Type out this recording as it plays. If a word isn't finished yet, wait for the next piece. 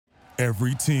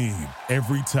Every team,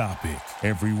 every topic,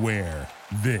 everywhere.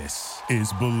 This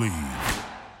is Believe.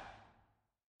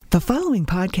 The following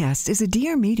podcast is a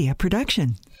Dear Media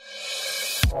production.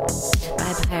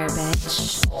 Vibe higher,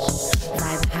 bitch.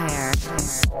 Vibe higher.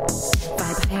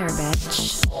 Vibe higher,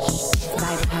 bitch.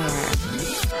 Vibe higher.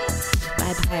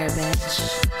 Vibe higher, bitch.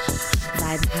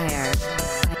 Vibe higher.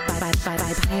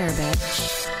 Vibe higher,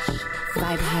 bitch.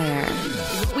 Vibe higher.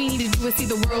 What we need to do is see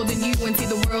the world in you and see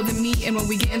the world in me. And when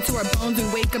we get into our bones,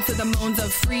 we wake up to the moans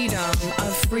of freedom,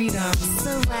 of freedom.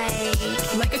 So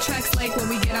Like a track's like when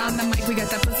we get on the mic, we got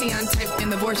that pussy on type in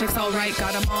the vortex, all right.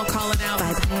 Got them all calling out.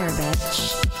 Vibe higher,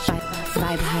 bitch.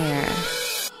 Vibe higher.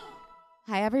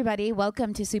 Hi, everybody.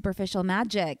 Welcome to Superficial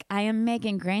Magic. I am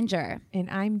Megan Granger. And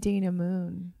I'm Dana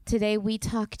Moon. Today, we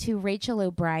talk to Rachel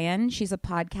O'Brien. She's a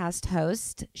podcast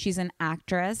host. She's an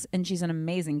actress, and she's an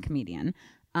amazing comedian.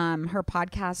 Her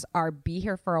podcasts are Be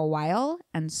Here for a While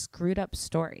and Screwed Up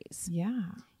Stories. Yeah.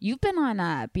 You've been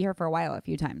on Be Here for a While a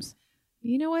few times.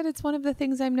 You know what? It's one of the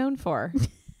things I'm known for.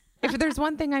 If there's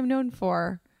one thing I'm known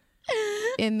for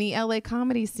in the LA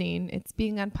comedy scene, it's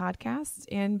being on podcasts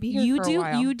and Be Here for a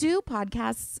While. You do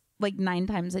podcasts like 9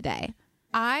 times a day.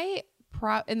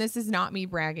 And this is not me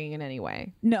bragging in any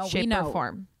way. No, shape we know. or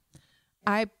form.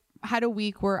 I had a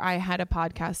week where I had a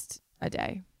podcast a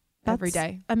day. Every That's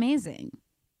day. amazing.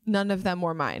 None of them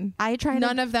were mine.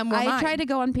 None of them were mine. I try to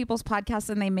go on people's podcasts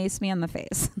and they mace me in the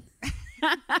face.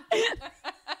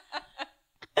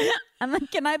 I'm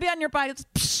like, can I be on your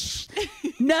podcast?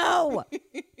 No.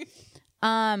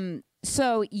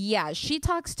 So yeah, she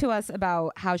talks to us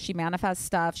about how she manifests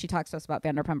stuff. She talks to us about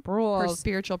Vanderpump Her Rules.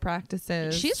 spiritual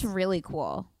practices. She's really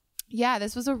cool. Yeah,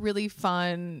 this was a really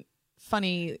fun,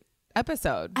 funny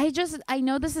episode. I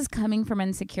know this is coming from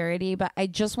insecurity, but I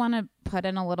just want to put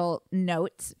in a little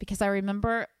note because I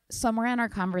remember somewhere in our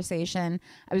conversation,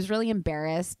 I was really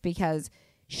embarrassed because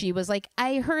she was like,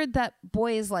 I heard that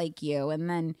boys like you. And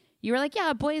then you were like,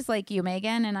 yeah, boys like you,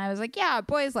 Megan. And I was like, yeah,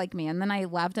 boys like me. And then I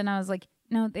left and I was like,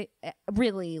 no, they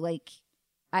really like,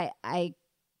 I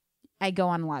go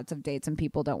on lots of dates and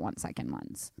people don't want second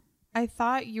ones. I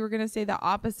thought you were going to say the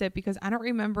opposite because I don't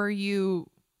remember you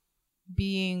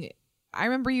I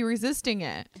remember you resisting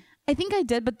it. I think I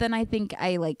did, but then I think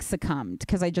I like succumbed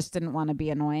because I just didn't want to be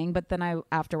annoying. But then I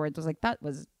afterwards was like,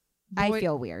 I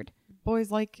feel weird.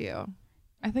 Boys like you.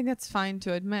 I think that's fine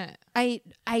to admit. I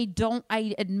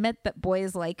admit that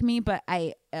boys like me, but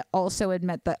I also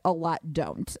admit that a lot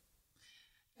don't.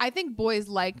 I think boys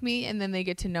like me and then they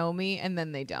get to know me and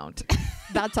then they don't.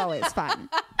 That's always fun.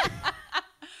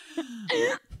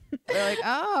 They're like,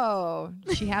 oh,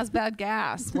 she has bad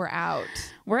gas. We're out.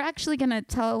 We're actually going to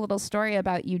tell a little story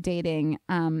about you dating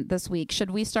this week.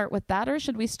 Should we start with that or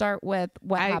should we start with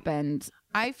what happened?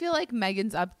 I feel like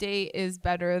Megan's update is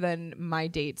better than my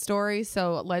date story.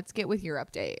 So let's get with your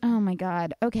update. Oh, my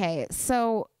God. Okay.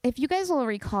 So if you guys will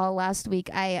recall last week,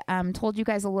 I told you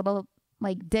guys a little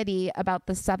like ditty about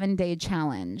the 7-day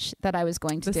challenge that I was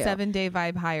going to do. The 7-day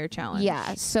Vibe Higher challenge.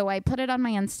 Yeah. So I put it on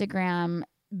my Instagram.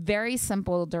 Very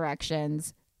simple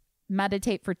directions.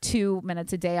 Meditate for 2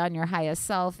 minutes a day on your highest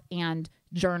self and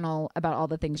journal about all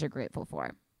the things you're grateful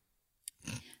for.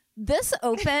 This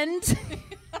opened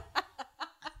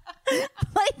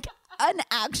like an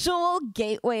actual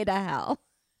gateway to hell.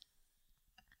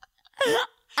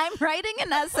 I'm writing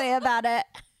an essay about it.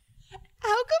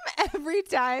 How come every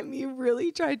time you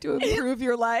really tried to improve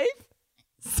your life,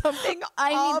 something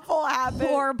awful happened?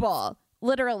 Horrible.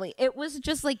 Literally. It was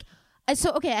just like,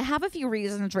 so, okay, I have a few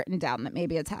reasons written down that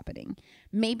maybe it's happening.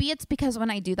 Maybe it's because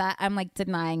when I do that, I'm like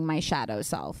denying my shadow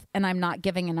self and I'm not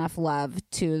giving enough love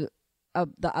to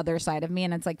the other side of me.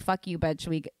 And it's like, fuck you,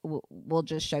 bitch. We'll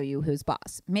just show you who's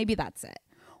boss. Maybe that's it.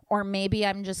 Or maybe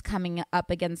I'm just coming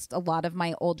up against a lot of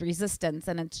my old resistance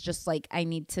and it's just like I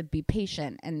need to be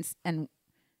patient and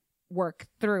work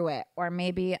through it. Or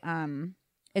maybe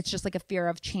it's just like a fear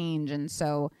of change. And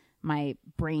so my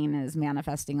brain is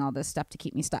manifesting all this stuff to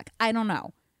keep me stuck. I don't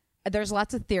know. There's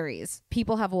lots of theories.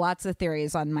 People have lots of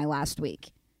theories on my last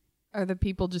week. Are the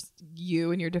people just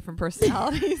you and your different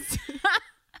personalities?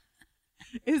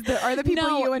 Are the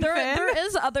people you and Finn? There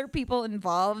is other people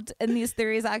involved in these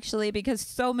theories actually because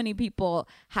so many people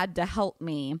had to help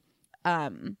me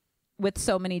with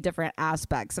so many different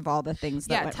aspects of all the things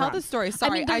that went tell wrong. The story.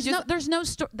 Sorry, I mean, there's no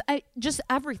story. Just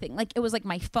everything. Like it was like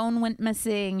my phone went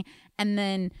missing and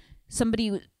then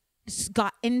somebody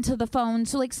got into the phone.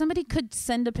 So like somebody could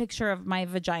send a picture of my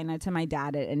vagina to my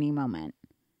dad at any moment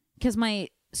because my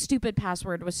stupid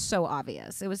password was so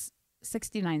obvious. It was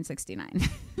 6969.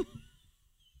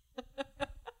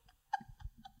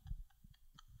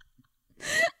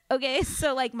 Okay,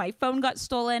 so like my phone got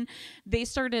stolen. They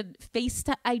started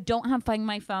FaceTime. I don't have Find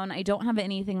My Phone. I don't have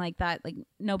anything like that. Like,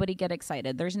 nobody get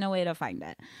excited. There's no way to find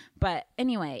it. But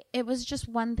anyway, it was just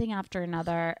one thing after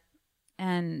another.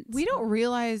 And we don't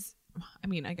realize, I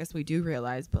mean, I guess we do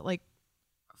realize, but like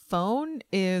phone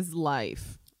is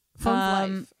life.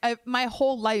 Phone's life. My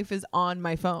whole life is on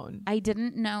my phone. I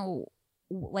didn't know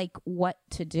like what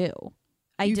to do.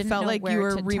 You didn't felt know like where you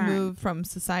were to removed turn. from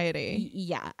society.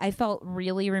 Yeah, I felt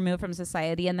really removed from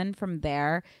society, and then from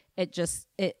there, it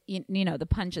you know, the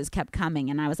punches kept coming,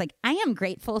 and I was like, I am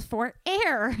grateful for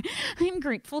air. I'm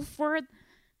grateful for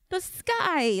the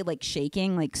sky, like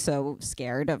shaking, like so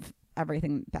scared of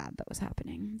everything bad that was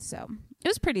happening. So it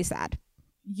was pretty sad.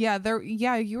 Yeah,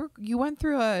 you went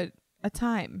through a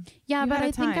time. Yeah, You but had a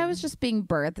I think I time. was just being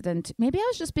birthed into. Maybe I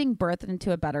was just being birthed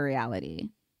into a better reality.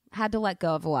 Had to let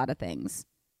go of a lot of things.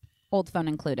 Old phone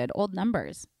included, old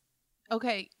numbers.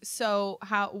 Okay, so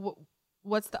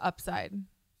what's the upside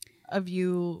of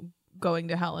you going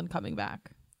to hell and coming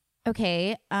back?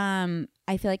 Okay, I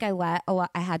feel like I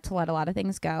had to let a lot of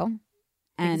things go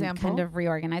and Example? kind of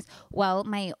reorganize. Well,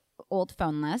 my old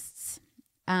phone lists,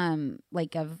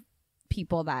 like of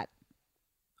people that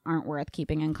aren't worth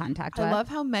keeping in contact with. I love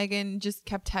how Megan just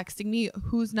kept texting me,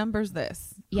 whose number's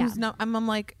this? Yeah. I'm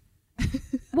like,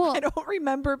 Well, I don't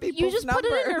remember people's you just numbers.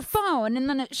 put it in your phone and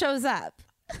then it shows up.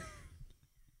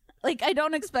 Like, I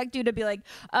don't expect you to be like,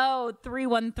 oh,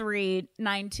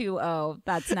 313-920.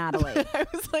 That's Natalie. I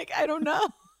was like, I don't know.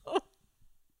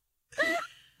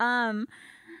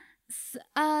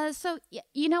 So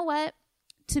you know what?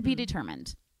 To be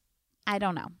determined. I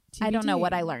don't know. I don't know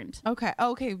what I learned.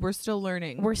 Okay, we're still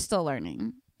learning. We're still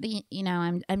learning. You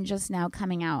know, I'm just now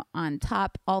coming out on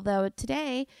top. Although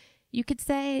today, you could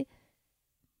say,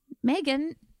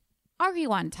 Megan, are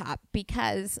you on top?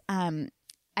 Because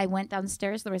I went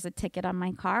downstairs. There was a ticket on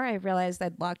my car. I realized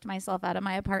I'd locked myself out of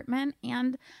my apartment,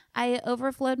 and I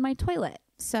overflowed my toilet.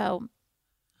 So,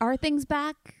 are things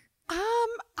back?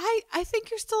 I think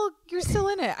you're still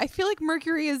in it. I feel like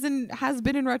Mercury has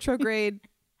been in retrograde.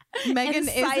 Megan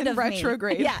Inside is in of me.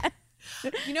 retrograde. Yeah.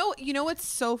 You know what's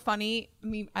so funny? I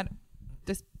mean,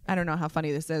 I don't know how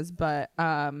funny this is, but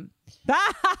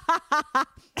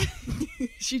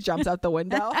she jumps out the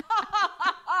window.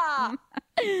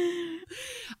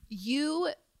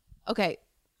 Okay,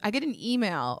 I get an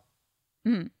email.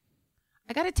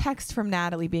 I got a text from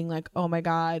Natalie being like, "Oh my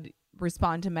God,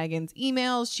 respond to Megan's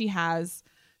emails. She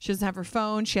doesn't have her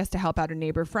phone. She has to help out a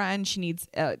neighbor friend. She needs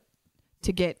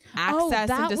to get access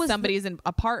that into was somebody's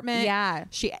apartment. Yeah.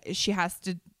 She has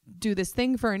to do this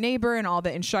thing for a neighbor, and all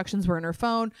the instructions were in her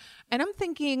phone." And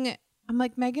I'm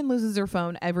like, Megan loses her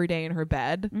phone every day in her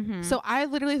bed. So I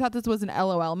literally thought this was an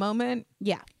LOL moment.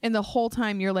 Yeah. And the whole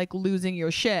time you're like losing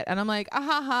your shit. And I'm like,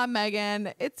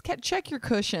 Megan, check your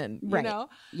cushion, you know?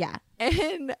 Yeah.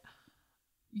 And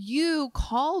you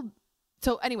called.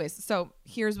 So anyways,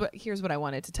 here's what I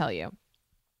wanted to tell you.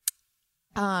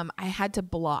 I had to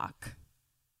block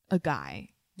a guy.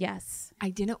 Yes. I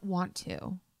didn't want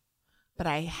to, but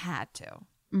I had to.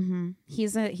 Mm-hmm.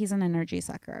 He's an energy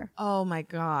sucker. Oh my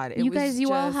God.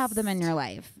 You all have them in your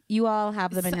life. You all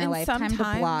have them in your life. Time to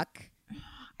block.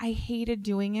 I hated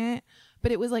doing it,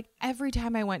 but it was like every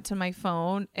time I went to my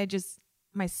phone,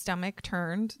 my stomach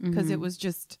turned because it was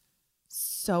just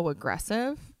so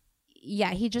aggressive.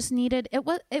 Yeah, he just needed it.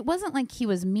 It wasn't like he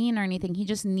was mean or anything. He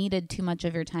just needed too much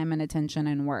of your time and attention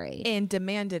and worry, And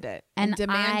demanded it. and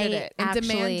demanded I it. And actually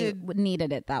demanded.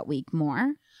 needed it that week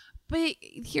more. But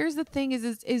here's the thing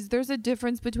is there's a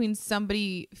difference between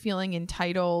somebody feeling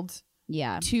entitled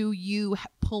Yeah, to you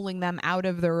pulling them out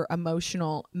of their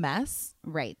emotional mess.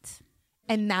 right.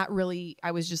 And that really,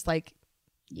 I was just like,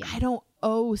 Yeah, I don't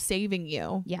owe saving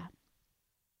you. yeah.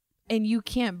 And you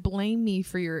can't blame me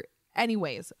for your,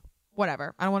 anyways,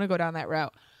 whatever. I don't want to go down that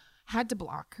route. Had to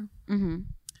block. Mm-hmm.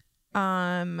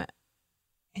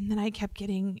 And then I kept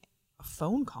getting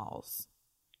phone calls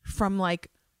from like,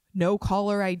 no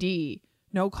caller ID.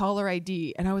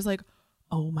 And I was like,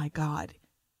 oh my God,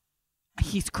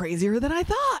 he's crazier than I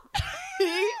thought.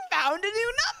 He found a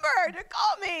new number to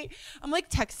call me. I'm like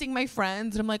texting my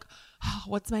friends and I'm like, oh,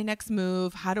 what's my next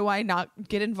move? How do I not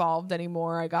get involved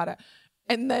anymore?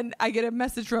 And then I get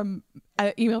an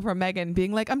email from Megan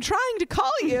being like, I'm trying to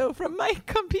call you from my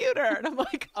computer. And I'm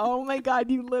like, oh my God,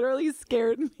 you literally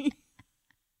scared me.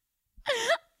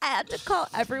 I had to call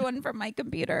everyone from my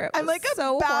computer. It I'm was like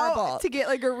so about horrible. to get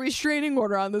like a restraining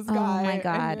order on this guy. Oh my And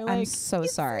God, you're I'm like, so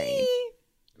 "It's sorry." me."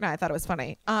 No, I thought it was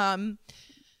funny.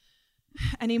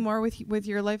 Any more with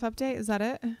your life update? Is that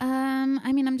it?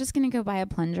 I mean, I'm just gonna go buy a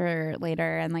plunger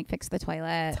later and like fix the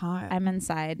toilet. It's hot. I'm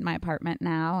inside my apartment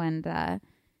now, and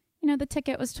the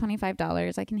ticket was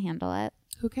 $25. I can handle it.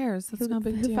 Who cares? That's no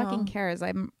big Who deal. fucking cares?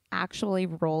 I'm actually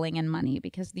rolling in money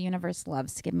because the universe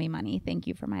loves to give me money. Thank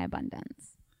you for my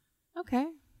abundance. Okay.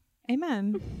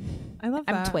 Amen. I love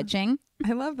that. I'm twitching.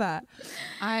 I love that.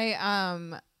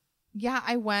 I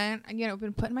went,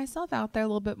 been putting myself out there a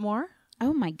little bit more.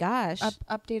 Oh my gosh.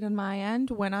 Update on my end.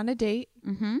 Went on a date.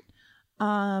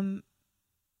 Mm-hmm.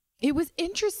 It was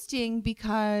interesting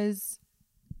because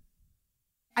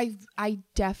I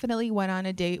definitely went on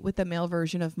a date with the male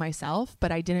version of myself,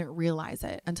 but I didn't realize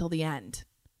it until the end.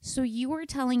 So you were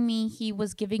telling me he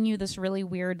was giving you this really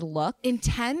weird look?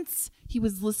 Intense. He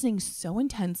was listening so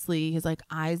intensely. His like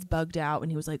eyes bugged out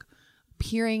and he was like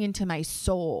peering into my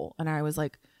soul. And I was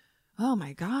like, oh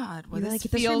my God. Well, this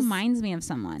reminds me of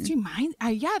someone.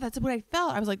 Yeah, that's what I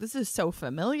felt. I was like, this is so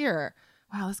familiar.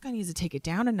 Wow, this guy needs to take it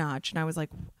down a notch. And I was like,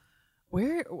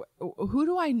 who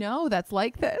do I know that's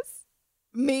like this?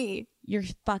 Me. Your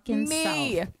fucking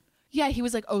self. Yeah, he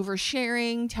was like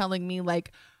oversharing, telling me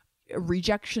like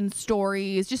rejection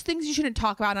stories, just things you shouldn't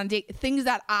talk about on date, things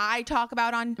that I talk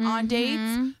about on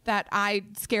dates that I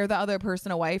scare the other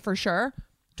person away for sure.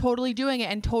 Totally doing it,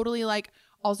 and totally like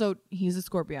also he's a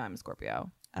Scorpio, I'm a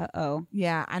Scorpio. Uh-oh.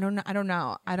 Yeah, I don't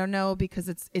know because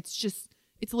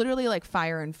it's literally like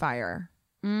fire and fire.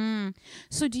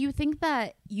 So do you think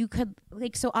that you could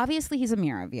like, so obviously he's a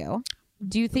mirror of you.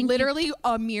 Do you think literally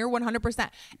a mirror 100%?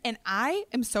 And I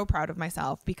am so proud of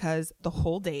myself because the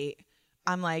whole date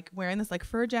I'm like wearing this like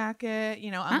fur jacket,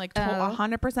 I'm like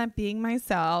 100% being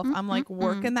myself. I'm like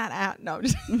working that ass. No,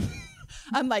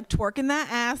 I'm like twerking that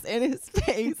ass in his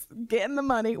face, getting the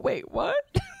money. Wait, what?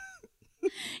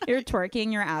 You're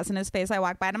twerking your ass in his face. I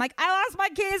walk by and I'm like, I lost my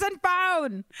keys and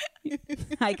phone.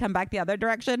 I come back the other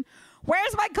direction.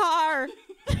 Where's my car?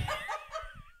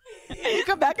 You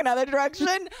come back another direction.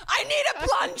 I need a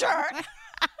plunger.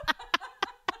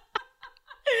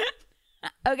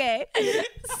 Okay.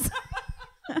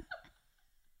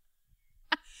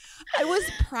 I was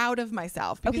proud of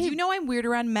myself because I'm weird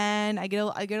around men. I get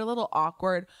a little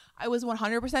awkward. I was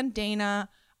 100% Dana.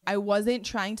 I wasn't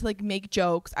trying to like make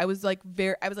jokes. I was like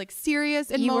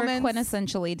serious in moments. You were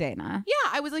quintessentially Dana. Yeah,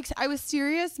 I was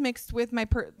serious mixed with my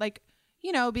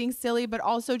being silly, but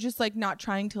also just like not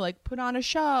trying to like put on a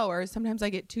show. Or sometimes I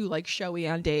get too like showy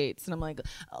on dates and I'm like,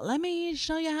 let me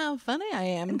show you how funny I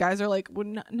am. And guys are like,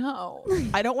 well, no,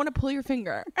 I don't want to pull your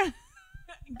finger.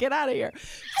 Get out of here.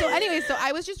 So anyway, so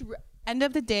I was just end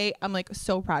of the day. I'm like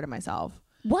so proud of myself.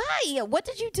 Why? What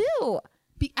did you do?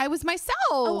 I was myself.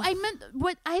 Oh, I meant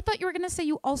what I thought you were going to say.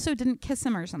 You also didn't kiss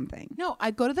him or something. No,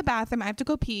 I go to the bathroom. I have to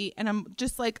go pee. And I'm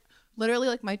just like literally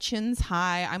like my chin's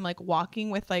high. I'm like walking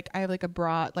with like, I have like a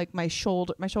broad, like my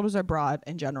shoulders are broad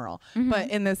in general. Mm-hmm. But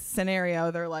in this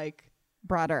scenario, they're like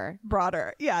broader.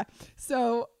 Yeah.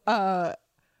 So I'm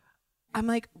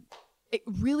like, it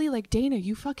really like, Dana,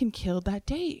 you fucking killed that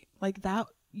date. Like that,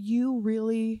 you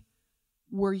really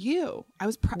were you. I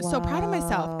was so proud of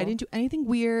myself. I didn't do anything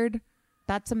weird.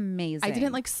 That's amazing. I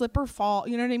didn't like slip or fall.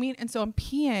 You know what I mean? And so I'm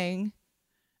peeing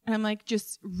and I'm like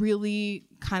just really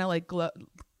kind of like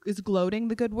is gloating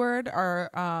the good word or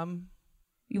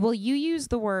well, you use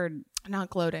the word not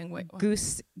gloating. Wait,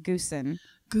 goosen.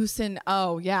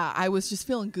 Oh yeah. I was just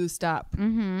feeling goosed up.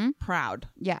 Mm-hmm. Proud.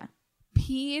 Yeah.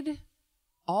 Peed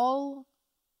all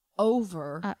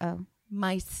over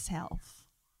myself.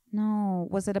 No.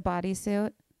 Was it a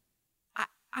bodysuit?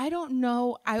 I don't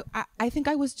know. I think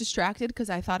I was distracted because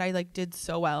I thought I like did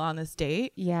so well on this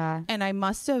date. Yeah. And I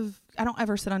don't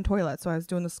ever sit on toilet. So I was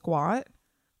doing the squat.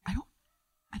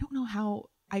 I don't know how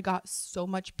I got so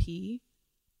much pee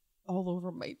all over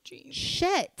my jeans.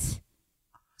 Shit.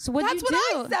 So what did you do?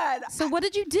 That's what I said. So what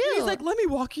did you do? He's like, let me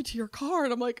walk you to your car.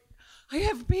 And I'm like, I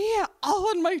have pee all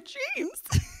on my jeans.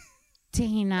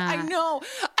 Dana. I know.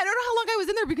 I don't know how long I was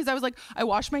in there because I was like, I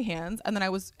washed my hands and then I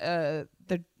was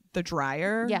the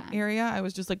dryer area. I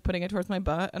was just like putting it towards my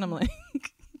butt and I'm like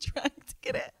trying to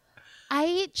get it.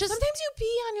 Sometimes you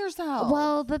pee on yourself.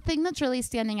 Well, the thing that's really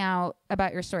standing out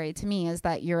about your story to me is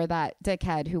that you're that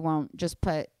dickhead who won't just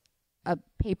put a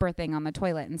paper thing on the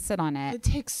toilet and sit on it. It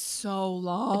takes so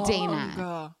long.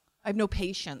 Dana. I have no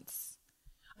patience.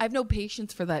 I have no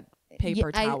patience for that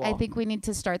paper towel. I think we need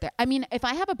to start there. I mean, if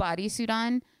I have a bodysuit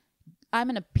on, I'm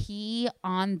going to pee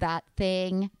on that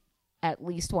thing at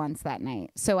least once that night.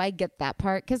 So I get that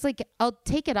part because like I'll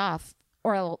take it off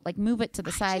or I'll like move it to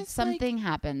the side. Something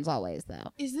happens always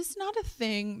though. Is this not a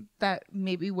thing that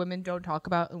maybe women don't talk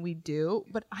about and we do?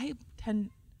 But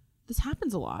This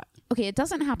happens a lot. Okay, it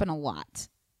doesn't happen a lot.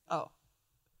 Oh.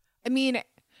 I mean,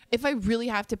 if I really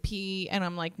have to pee and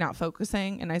I'm like not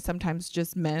focusing and I sometimes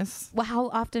just miss. Well, how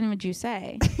often would you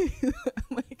say?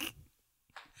 Like,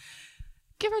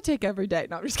 give or take every day.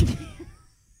 No, I'm just kidding.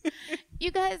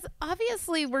 You guys,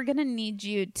 obviously, we're gonna need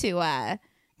you to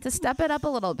step it up a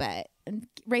little bit and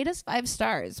rate us 5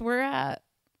 stars. We're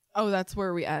Oh, that's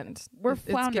where we end. We're It's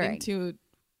floundering.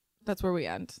 That's where we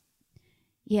end.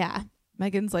 yeah.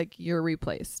 Megan's like, you're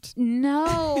replaced.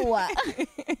 No. I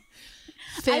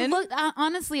Finn? looked.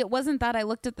 Honestly, it wasn't that. I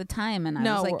looked at the time and I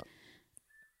No. was like,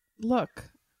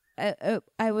 Look,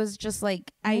 I was just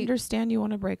like, I understand you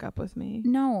want to break up with me.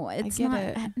 No, it's get not.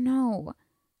 it. No,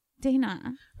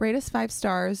 Dana. Rate us 5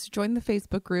 stars. Join the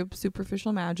Facebook group,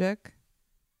 Superficial Magic.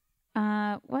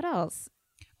 What else?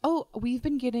 Oh, we've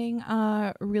been getting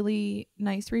really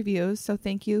nice reviews. So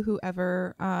thank you,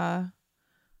 whoever,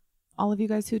 all of you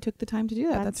guys who took the time to do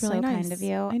that. That's really so nice. kind of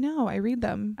you. I know. I read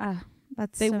them.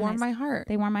 They so warm nice. my heart.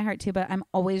 They warm my heart too. But I'm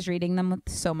always reading them with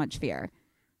so much fear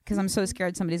because I'm so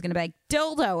scared somebody's gonna be like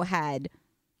dildo head.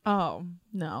 Oh,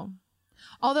 no.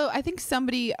 Although I think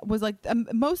somebody was like,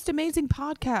 most amazing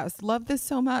podcast. Love this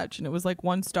so much. And it was like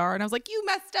 1 star. And I was like, you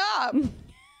messed up.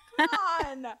 Come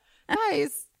on.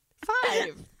 Guys,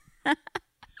 5.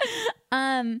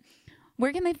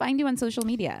 Where can they find you on social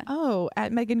media? Oh,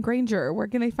 at Megan Granger. Where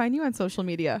can they find you on social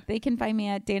media? They can find me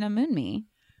at Dana Moonme.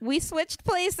 We switched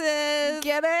places.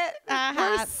 Get it?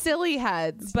 Uh-huh. We're silly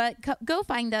heads. But go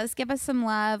find us. Give us some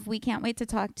love. We can't wait to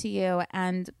talk to you.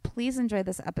 And please enjoy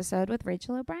this episode with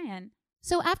Rachel O'Brien.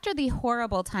 So after the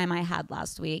horrible time I had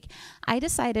last week, I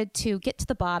decided to get to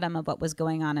the bottom of what was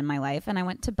going on in my life, and I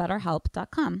went to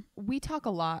BetterHelp.com. We talk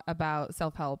a lot about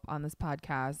self-help on this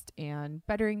podcast and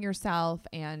bettering yourself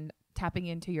and tapping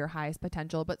into your highest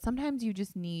potential, but sometimes you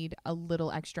just need a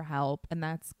little extra help, and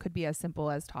that's could be as simple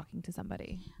as talking to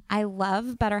somebody. I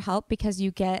love BetterHelp because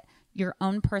you get your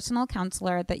own personal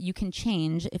counselor that you can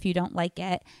change if you don't like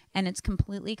it, and it's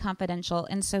completely confidential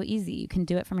and so easy. You can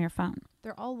do it from your phone.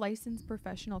 They're all licensed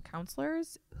professional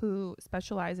counselors who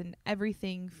specialize in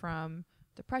everything from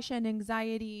depression,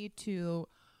 anxiety, to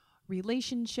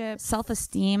relationships,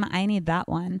 Self-esteem, I need that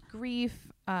one. grief,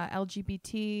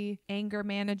 LGBT, anger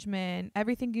management.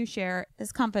 Everything you share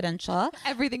It's confidential.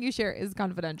 Everything you share is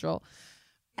confidential.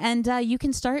 And you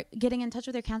can start getting in touch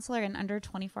with your counselor in under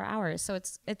 24 hours. So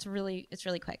it's really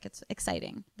quick. It's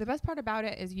exciting. The best part about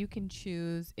it is you can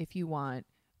choose if you want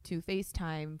to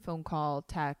FaceTime, phone call,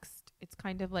 text. It's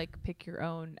kind of like pick your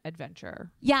own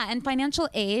adventure. Yeah, and financial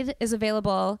aid is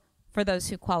available for those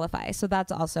who qualify. So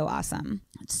that's also awesome.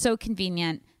 It's so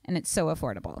convenient and it's so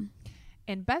affordable.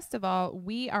 And best of all,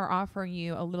 we are offering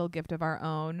you a little gift of our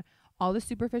own. All the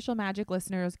Superficial Magic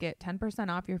listeners get 10%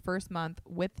 off your first month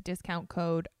with discount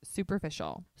code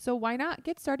SUPERFICIAL. So why not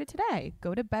get started today?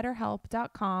 Go to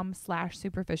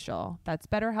betterhelp.com/superficial. That's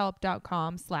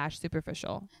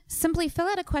betterhelp.com/superficial. Simply fill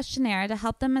out a questionnaire to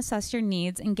help them assess your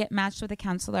needs and get matched with a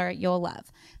counselor you'll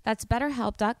love. That's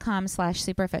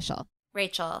betterhelp.com/superficial.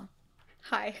 Rachel.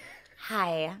 Hi.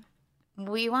 Hi.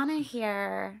 We want to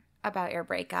hear about your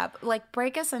breakup. Like,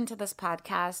 break us into this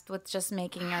podcast with just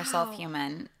making yourself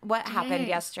human. What happened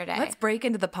yesterday? Let's break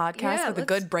into the podcast with a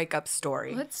good breakup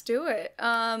story. Let's do it.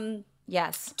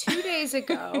 Yes. 2 days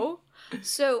ago,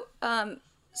 so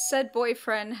said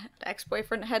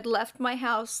ex-boyfriend had left my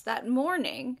house that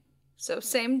morning. So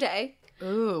same day.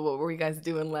 Ooh, what were you guys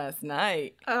doing last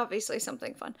night? Obviously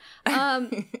something fun.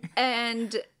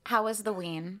 And how was the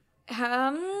ween?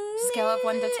 Scale of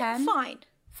 1 to 10? Fine.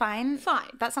 Fine?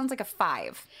 That sounds like a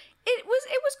 5. It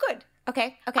was good.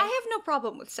 Okay. I have no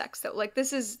problem with sex though. Like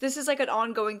this is like an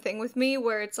ongoing thing with me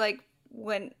where it's like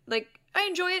when like I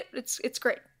enjoy it. It's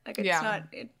great. Like it's not.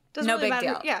 It doesn't no really big matter.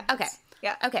 deal. Yeah. Okay.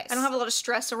 Yeah. Okay. I don't have a lot of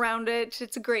stress around it.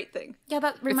 It's a great thing. Yeah,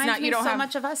 that reminds me so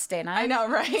much of us, Dana. I know,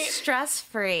 right?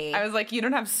 Stress-free. I was like, you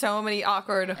don't have so many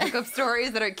awkward hookup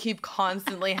stories that keep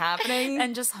constantly happening.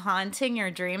 And just haunting your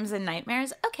dreams and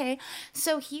nightmares. Okay,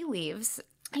 so he leaves.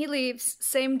 He leaves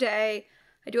same day.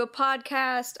 I do a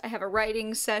podcast. I have a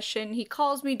writing session. He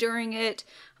calls me during it.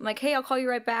 I'm like, hey, I'll call you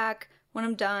right back when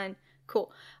I'm done.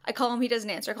 Cool. I call him. He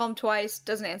doesn't answer. I call him twice.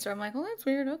 Doesn't answer. I'm like, well, that's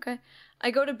weird. Okay. I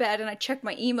go to bed and I check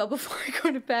my email before I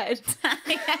go to bed.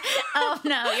 Oh,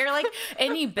 no. You're like,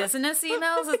 any business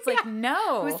emails? It's like,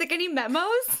 no. I was like, any memos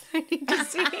I need to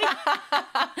see?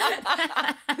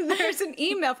 There's an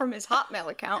email from his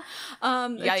Hotmail account.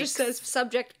 It just says,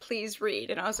 subject, please read.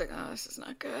 And I was like, oh, this is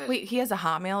not good. Wait, he has a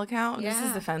Hotmail account? Yeah.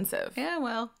 This is offensive. Yeah,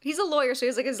 well, he's a lawyer, so he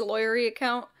has like his lawyery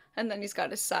account. And then he's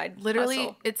got his side Literally,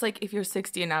 hustle. it's like if you're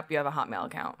 60 and up, you have a Hotmail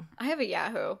account. I have a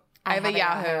Yahoo. I have a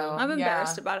Yahoo. I'm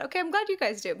embarrassed about it. Okay, I'm glad you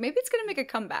guys do. Maybe it's going to make a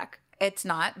comeback. It's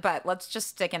not, but let's just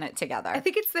stick in it together. I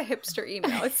think it's the hipster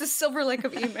email. It's the Silver Lake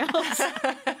of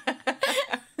emails.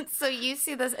 So you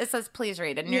see this, it says please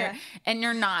read, and Yeah.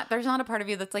 you're not. There's not a part of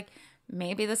you that's like,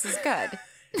 maybe this is good.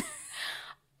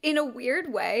 In a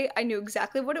weird way, I knew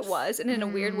exactly what it was, and in a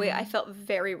weird way, I felt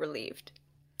very relieved.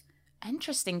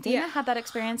 Interesting. Dana had that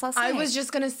experience last night. I was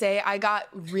just gonna say I got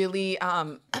really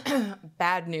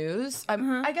bad news.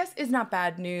 I guess it's not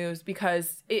bad news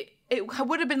because it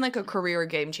would have been like a career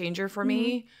game changer for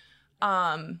me.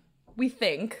 We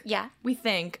think. Yeah. We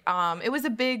think. It was a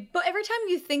big. But every time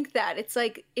you think that, it's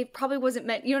like it probably wasn't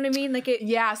meant. You know what I mean? Like it.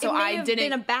 Yeah, so it may I have didn't-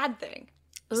 been a bad thing.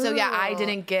 So yeah, I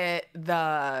didn't get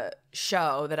the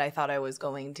show that I thought I was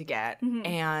going to get,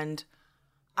 and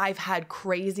I've had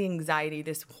crazy anxiety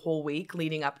this whole week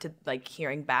leading up to like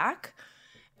hearing back,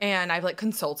 and I've like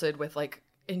consulted with like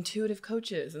intuitive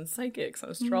coaches and psychics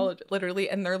and astrologists, literally,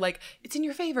 and they're like, "It's in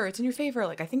your favor. It's in your favor."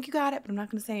 Like, I think you got it, but I'm not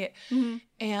going to say it.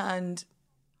 And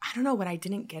I don't know, when I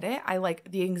didn't get it, I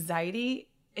like the anxiety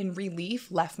and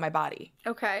relief left my body.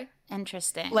 Okay.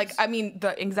 Interesting. Like, I mean,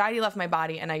 the anxiety left my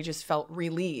body and I just felt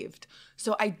relieved.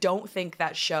 So I don't think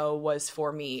that show was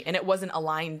for me and it wasn't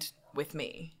aligned with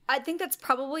me. I think that's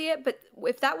probably it. But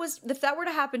if that were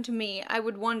to happen to me, I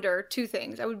would wonder two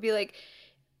things. I would be like,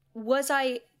 was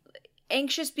I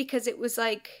anxious because it was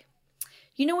like,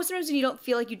 you know, sometimes when you don't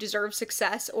feel like you deserve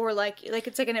success, or like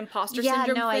it's like an imposter Yeah,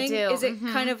 syndrome no, I thing. do. Is it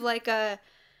kind of like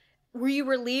were you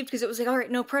relieved because it was like, all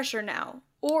right, no pressure now,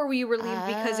 or were you relieved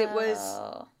because it was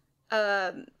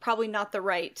probably not the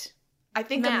right? I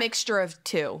think a mixture of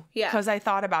two. Yeah. Because I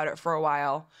thought about it for a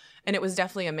while and it was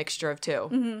definitely a mixture of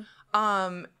two.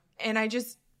 And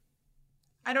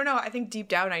I don't know. I think deep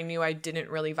down I knew I didn't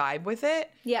really vibe with it.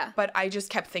 Yeah. But I just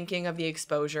kept thinking of the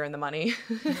exposure and the money.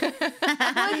 Well,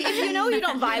 if you know you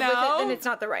don't vibe with it, then it's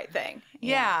not the right thing.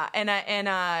 Yeah.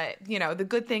 And you know, the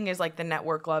good thing is like the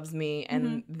network loves me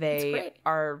and they great.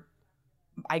 are,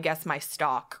 I guess my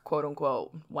stock, quote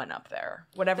unquote, went up there,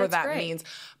 whatever That's that great. means.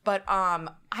 But I'm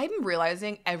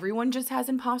realizing everyone just has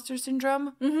imposter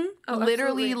syndrome. Oh,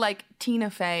 Literally, absolutely. like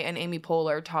Tina Fey and Amy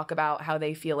Poehler talk about how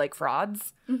they feel like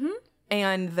frauds.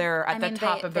 And they're at the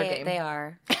top of their game. They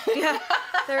are. Yeah.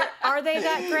 Are they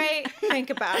that great? Think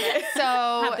about it. So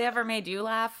Have they ever made you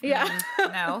laugh? Yeah.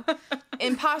 No.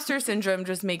 imposter syndrome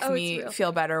just makes Oh, it's me real.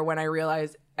 feel better when I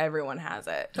realize everyone has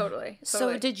it. Totally.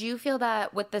 So did you feel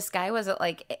that with this guy? Was it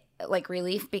like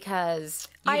relief because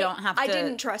you don't have to? I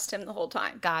didn't trust him the whole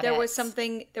time. Got there it. was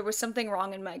something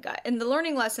wrong in my gut. And the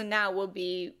learning lesson now will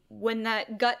be when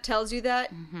that gut tells you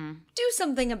that, do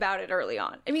something about it early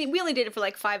on. I mean, we only dated for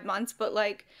like 5 months, but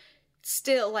like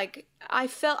still like I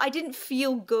didn't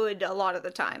feel good a lot of the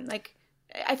time. Like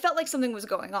I felt like something was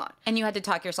going on. And you had to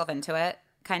talk yourself into it,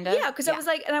 kind of. Yeah, because I was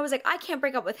like, I can't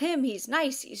break up with him. He's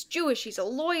nice. He's Jewish. He's a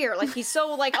lawyer. Like he's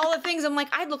so like all the things. I'm like,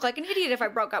 I'd look like an idiot if I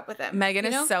broke up with him. Megan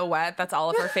you know? is so wet. That's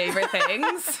all of her favorite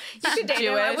things. You could date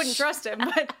him. I wouldn't trust him,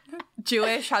 but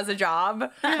Jewish, has a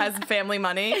job, has family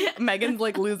money. Megan's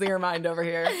like losing her mind over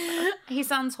here. He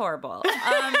sounds horrible.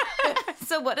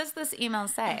 So what does this email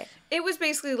say? it was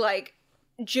basically like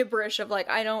gibberish of like,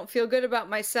 I don't feel good about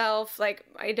myself. Like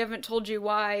I haven't told you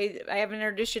why. I haven't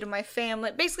introduced you to my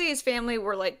family. Basically, his family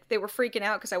were like they were freaking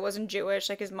out because I wasn't Jewish.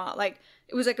 Like his mom, like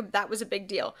it was like that was a big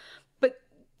deal. But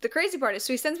the crazy part is,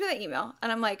 so he sends me that email,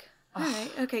 and I'm like, all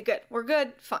right, okay, good, we're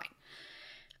good, fine.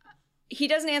 He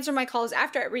doesn't answer my calls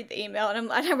after I read the email, and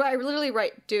I literally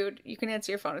write, dude, you can answer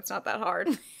your phone. It's not that hard.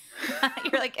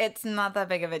 You're like, it's not that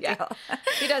big of a deal.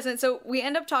 He doesn't. So we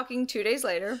end up talking 2 days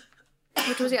later,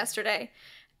 which was yesterday.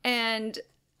 And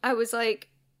I was like,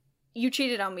 you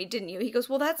cheated on me, didn't you? He goes,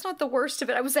 well, that's not the worst of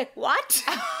it. I was like, what?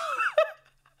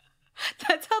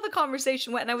 That's how the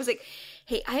conversation went. And I was like,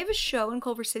 hey, I have a show in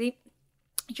Culver City.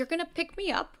 You're going to pick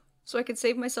me up so I can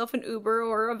save myself an Uber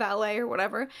or a valet or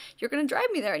whatever. You're going to drive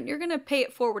me there and you're going to pay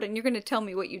it forward and you're going to tell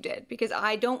me what you did because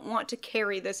I don't want to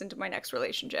carry this into my next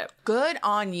relationship. Good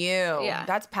on you. Yeah.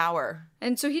 That's power.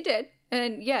 And so he did.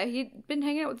 And yeah, he'd been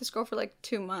hanging out with this girl for like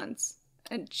 2 months.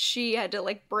 And she had to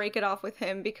like break it off with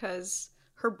him because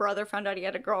her brother found out he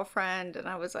had a girlfriend. And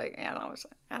I was like, I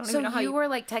don't even know how you were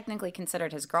like technically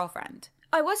considered his girlfriend.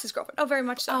 I was his girlfriend. Oh, very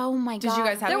much so. Oh my god. Did you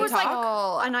guys have there a was talk?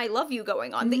 like an I love you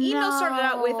going on. The email started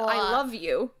out with I love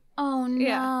you. Oh no.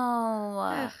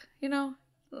 Yeah. You know,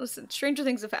 listen, stranger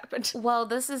things have happened. Well,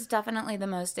 this is definitely the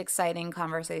most exciting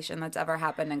conversation that's ever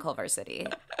happened in Culver City.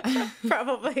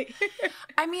 Probably.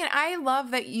 I mean, I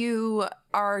love that you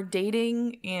are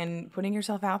dating and putting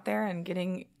yourself out there and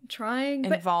getting Trying.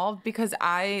 But involved because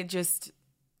after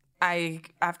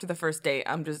the first date,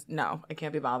 I'm just, no, I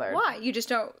can't be bothered. why? You just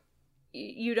don't.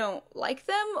 you don't like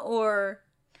them, or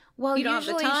Well, you don't have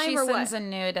the usually time, she or sends what? a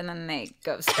nude and then they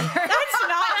ghost her. That's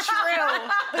not true.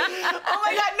 Oh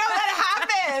my God, no, that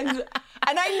happened.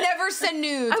 And I never send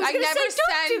nudes. I was gonna never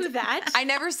say, don't do that. I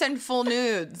never send full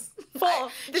nudes.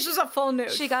 This was a full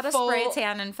nude. She got a Full- spray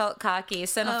tan and felt cocky.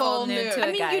 Sent a full nude nude. to a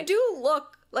I mean, guy. you do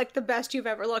look like the best you've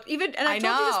ever looked. Even, and I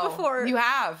told you this before. You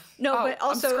have. No, but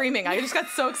also- I'm screaming. I just got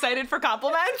so excited for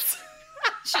compliments.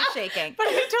 She's shaking. But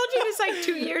I told you this like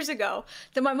 2 years ago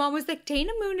that my mom was like,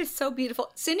 Dana Moon is so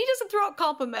beautiful. Cindy doesn't throw out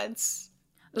compliments.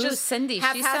 Ooh, Cindy, she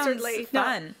sounds haphazardly. No.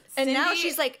 fun. And now Cindy-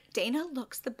 she's like, Dana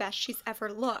looks the best she's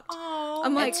ever looked. Oh,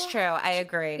 I'm like, It's true. I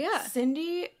agree. yeah.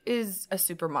 Cindy is a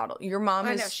supermodel. Your mom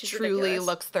I know, is she's truly ridiculous.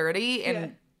 looks 30 and Yeah.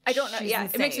 I don't know. she's Yeah, it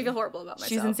makes me insane. feel horrible about myself.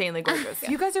 She's insanely gorgeous.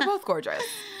 You guys are both gorgeous.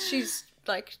 She's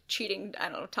like cheating. I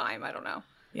don't know, time. I don't know.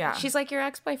 Yeah. She's like your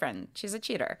ex-boyfriend. She's a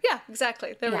cheater. Yeah,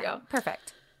 exactly. There we Yeah, go.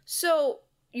 Perfect. So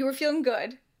you were feeling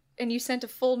good and you sent a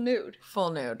full nude.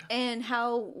 full nude. And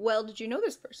how well did you know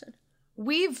this person?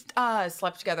 We've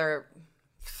slept together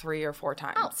 3 or 4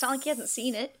 times. Oh, it's not like he hasn't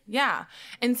seen it. Yeah.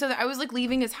 And so I was like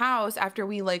leaving his house after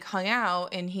we like hung out,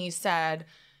 and he's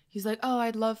like, "Oh,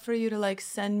 I'd love for you to like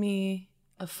send me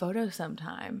a photo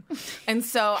sometime." And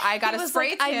so I got It a was spray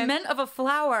like, tan. I meant of a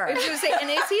flower. I was gonna say, and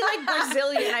is he like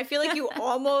Brazilian? I feel like you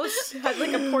almost had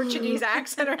like a Portuguese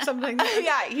accent or something.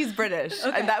 Yeah, he's British.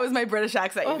 And that was my British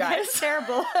accent, you guys. That's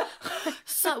terrible.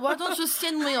 So why don't you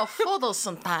send me a photo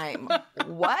sometime?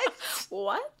 What?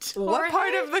 What? What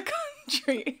part of the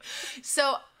country?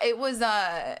 So it was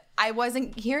I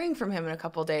wasn't hearing from him in a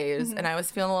couple days, and I was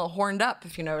feeling a little horned up,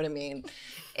 if you know what I mean.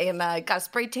 And I got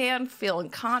spray tan, feeling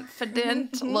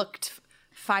confident, looked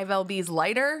 5 lbs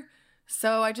lighter.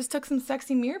 So I just took some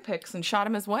sexy mirror pics and shot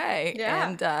him his way. Yeah.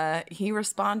 And he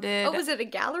responded. Oh, was it a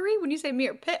gallery when you say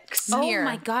mirror pics? Mirror. Oh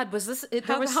my God, was this?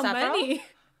 There was how several. many?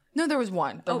 No, there was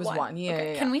one. There was one. one. Yeah,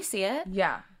 yeah, yeah. Can we see it?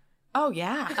 Yeah. Oh,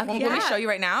 yeah. Okay, Yeah. can we show you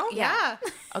right now? Yeah.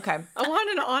 Okay. I want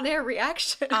an on-air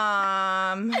reaction.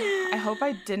 I hope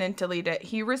I didn't delete it.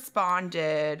 He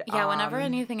responded. Yeah, whenever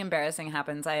anything embarrassing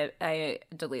happens, I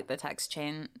delete the text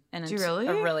chain, and it's you really?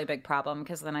 a really big problem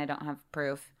because then I don't have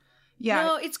proof. Yeah.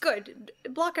 No, it's good.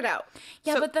 Block it out.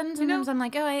 Yeah, So, but then sometimes I'm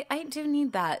like, oh, I do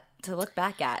need that to look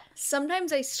back at.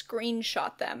 Sometimes I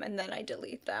screenshot them and then I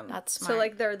delete them. That's So smart.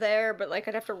 like they're there, but like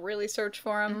I'd have to really search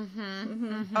for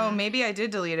them. Oh, maybe I did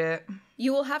delete it.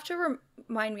 You will have to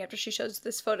remind me after she shows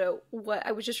this photo what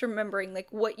I was just remembering, like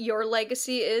what your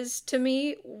legacy is to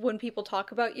me when people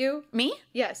talk about you. Me?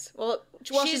 Yes. Well,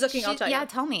 while she's looking, I'll tell you. Yeah,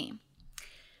 tell me.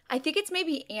 I think it's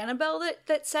maybe Annabelle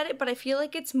that said it, but I feel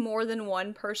like it's more than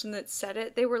one person that said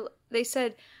it. They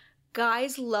said,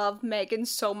 guys love Megan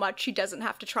so much she doesn't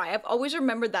have to try. I've always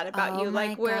remembered that about Oh you. my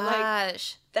Like where like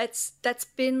gosh. that's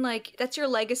been like that's your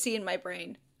legacy in my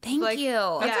brain. Thank Like, you.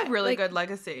 That's Yeah, a really like- good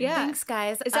legacy. Yeah. Thanks,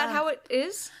 guys. Is that how it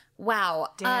is? Wow.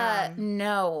 Damn.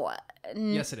 No.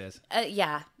 Yes, it is.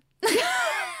 Yeah.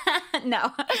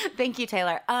 No. Thank you,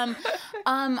 Taylor.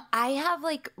 I have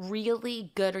like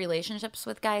really good relationships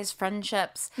with guys,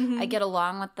 friendships. I get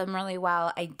along with them really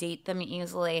well. I date them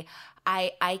easily.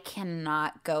 I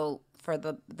cannot go for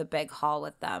the big haul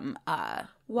with them.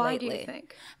 Why do you lately.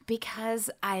 think? Because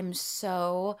I'm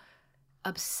so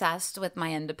obsessed with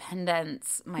my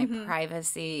independence, my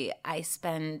privacy. I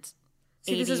spend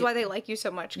See, this 80 is why they like you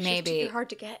so much. 'Cause Maybe. you're hard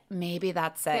to get. Maybe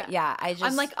that's it. Yeah, I just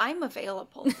I'm like I'm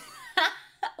available.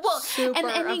 well, super and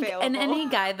available. any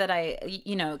guy that I,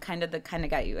 kind of the kind of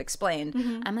guy you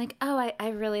explained, I'm like, oh, I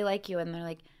really like you, and they're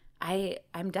like,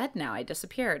 I'm dead now. I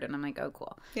disappeared, and I'm like, oh,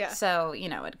 cool. Yeah. So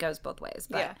it goes both ways.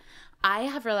 But Yeah. I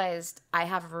have realized I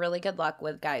have really good luck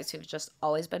with guys who've just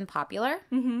always been popular.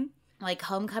 Mm-hmm. Like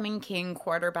homecoming king,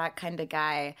 quarterback kind of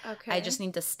guy. Okay. I just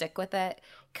need to stick with it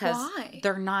because Why?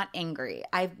 they're not angry.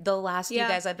 The last few Yeah.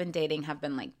 guys I've been dating have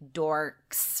been like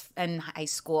dorks in high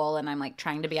school, and I'm like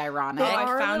trying to be ironic. Oh, I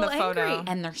are a found the little photo.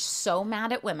 angry. And they're so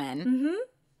mad at women.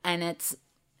 And it's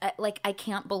like, I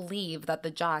can't believe that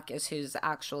the jock is who's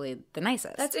actually the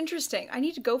nicest. That's interesting. I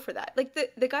need to go for that. Like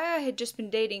the guy I had just been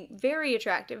dating, very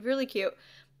attractive, really cute,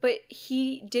 but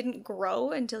he didn't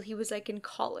grow until he was like in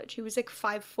college. He was like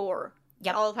 5'4".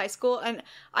 Yep. All of high school. And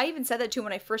I even said that to him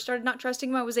when I first started not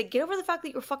trusting him. I was like, get over the fact that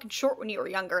you were fucking short when you were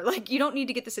younger. Like, you don't need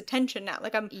to get this attention now.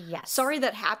 Like, I'm Yes. sorry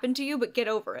that happened to you, but get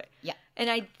over it. Yeah. And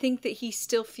I think that he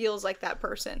still feels like that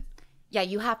person. Yeah,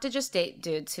 you have to just date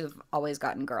dudes who've always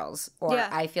gotten girls, or Yeah.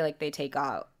 I feel like they take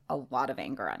out a lot of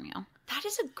anger on you. That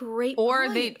is a great Or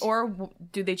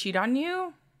point. do they cheat on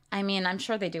you? I mean, I'm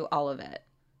sure they do all of it.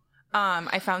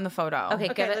 I found the photo. Okay,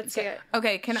 Okay, give it. let's see it.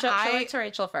 Okay, can Show I it to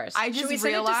Rachel first. I Should just we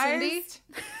send it to Cindy? realized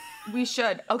we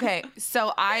should. Okay,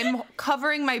 so I'm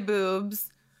covering my boobs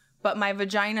but my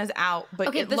vagina's out. But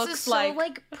Okay, it this looks is so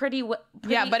like pretty.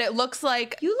 yeah, but it looks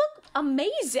like You look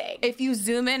amazing. if you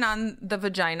zoom in on the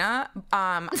vagina,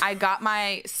 I got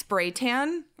my spray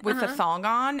tan with the thong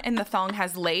on, and the thong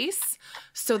has lace.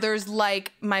 So there's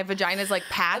like my vagina's like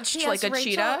patched like a Rachel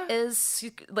cheetah. is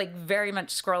like very much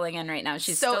scrolling in right now.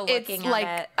 She's So still it's looking like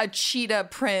at it. a cheetah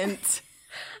print.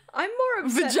 I'm more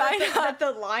upset Vagina. that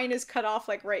the line is cut off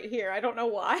like right here. I don't know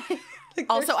why. Like,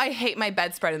 Also, I hate my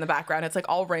bedspread in the background. It's like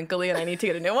all wrinkly, and I need to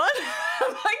get a new one.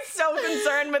 I'm like so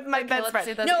concerned with my let's see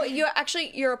bedspread. this. no, you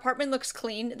actually your apartment looks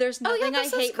clean. There's nothing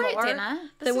this I is hate great, more Dana.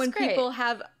 This than is when great. people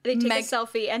they take Meg- a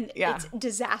selfie and Yeah. it's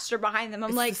disaster behind them.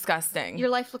 I'm It's like, disgusting. your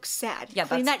life looks sad. Yeah,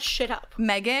 Clean that's- that shit up.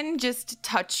 Megan just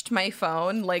touched my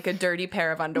phone like a dirty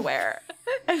pair of underwear.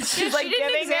 And she's like she didn't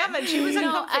giving examine. She was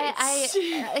No,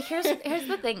 uncomfy. here's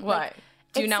the thing. What? Like,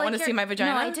 Do you it's not like want to see you're- my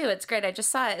vagina? No, I do. It's great. I just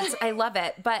saw it. I love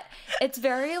it. But it's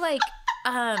very like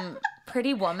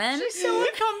Pretty Woman. so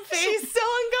uncomfy. She's so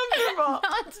uncomfortable.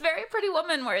 No, it's very Pretty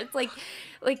Woman where it's like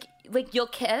you'll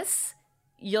kiss,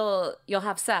 you'll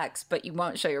have sex, but you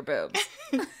won't show your boobs.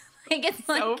 Like it's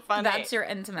so like funny. that's your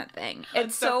intimate thing.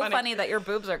 It's so so funny. funny that your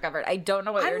boobs are covered. I don't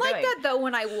know what I'm you're like doing. that though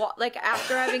when I walk, like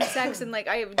after having sex and like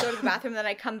I go to the bathroom, then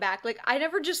I come back. Like I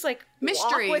never just like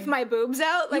Mystery. walk with my boobs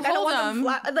out. Like You I don't hold want them them.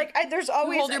 flat. Like there's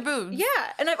always hold your boobs. Yeah,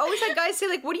 and I've always had guys say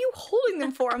like, "What are you holding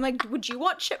them for?" I'm like, "Would you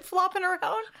want shit flopping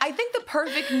around?" I think the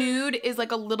perfect nude is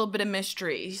like a little bit of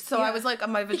mystery. So I was like,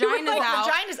 my vagina's Like, out.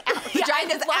 vagina's out.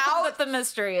 Vagina's I love out. that the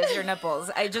mystery is your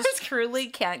nipples. I just truly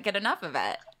can't get enough of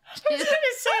it. I was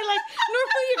gonna say like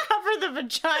normally you cover the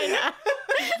vagina.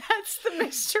 That's the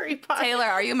mystery part. Taylor,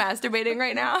 are you masturbating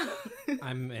right now?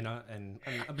 I'm I'm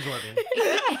absorbing.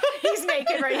 He's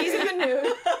naked, right? He's in the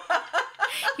nude.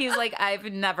 He's like, I've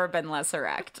never been less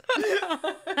erect.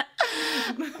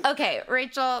 Okay,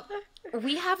 Rachel,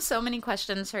 we have so many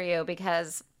questions for you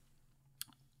because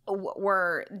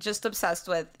we're just obsessed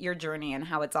with your journey and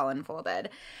how it's all unfolded.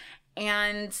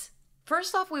 And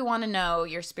first off, we want to know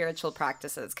your spiritual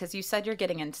practices because you said you're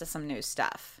getting into some new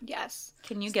stuff. Yes.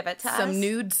 Can you give it to us? Some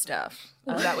nude stuff.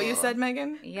 Is that what you said,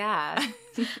 Megan? Yeah.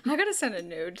 I gotta send a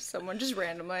nude to someone just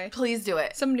randomly. Please do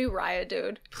it. Some new Raya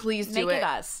dude. Please do Make it it.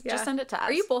 us. Yeah. Just send it to us.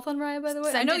 Are you both on Raya, by the way?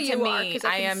 I Send know it to you are. me. 'Cause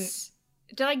I can am-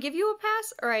 Did I give you a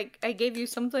pass, or I gave you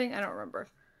something? I don't remember.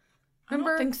 I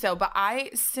don't think so, but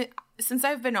since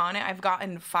I've been on it, I've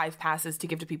gotten 5 passes to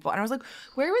give to people, and I was like,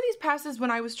 "Where were these passes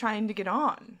when I was trying to get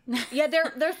on?" Yeah,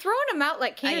 they're throwing them out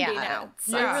like candy yeah, now. it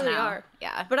They sucks really now. are.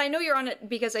 Yeah. But I know you're on it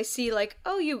because I see like,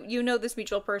 oh, you know this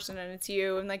mutual person, and it's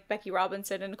you, and like Becky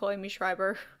Robinson and Nicole Amy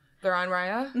Schreiber. They're on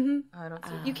Raya. Mm-hmm. I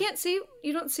don't see.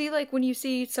 You don't see like when you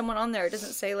see someone on there, it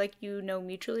doesn't say like you know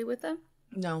mutually with them.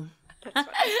 No.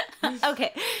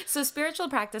 Okay, so spiritual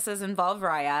practices involve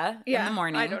Raya in the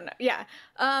morning. I don't know. Yeah.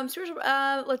 Spiritual.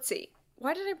 Let's see.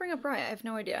 Why did I bring up Raya? I have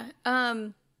no idea.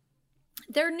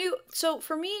 They're new. So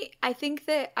for me, I think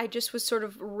that I just was sort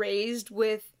of raised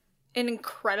with an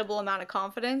incredible amount of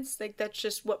confidence. Like that's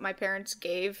just what my parents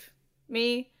gave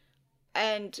me.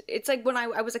 And it's like when I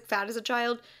was like fat as a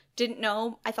child, didn't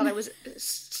know. I thought I was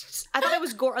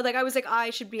like I was like I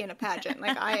should be in a pageant.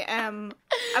 Like I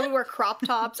would wear crop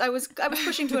tops. I was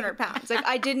pushing 200 pounds. Like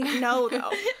I didn't know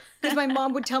though. Because my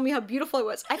mom would tell me how beautiful I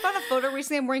was. I found a photo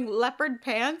recently. I'm wearing leopard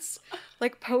pants,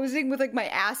 like posing with like my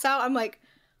ass out. I'm like,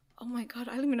 oh my god,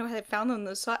 I don't even know how they found them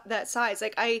that size.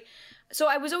 Like I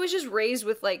was always just raised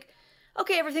with like,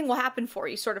 okay, everything will happen for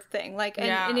you, sort of thing. Like,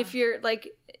 and if you're like,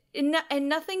 and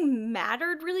nothing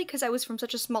mattered really because I was from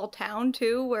such a small town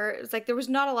too, where it was like there was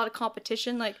not a lot of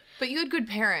competition. Like, But you had good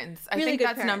parents. I really think good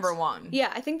that's parents. number one.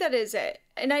 Yeah, I think that is it.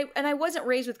 And I wasn't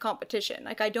raised with competition.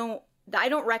 Like I don't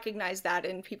recognize that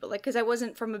in people, like, because I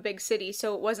wasn't from a big city,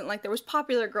 so it wasn't like there was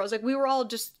popular girls. Like we were all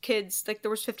just kids. Like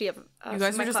there was 50 of us. You guys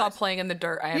in were my just class. all playing in the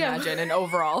dirt, I Yeah. imagine, in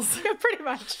overalls. Yeah, pretty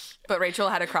much. But Rachel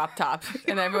had a crop top,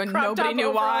 and everyone, Crop nobody top knew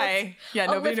overalls. why. Yeah, A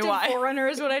nobody knew lifted why. Forerunner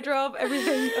is what I drove.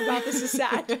 Everything about this is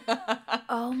sad.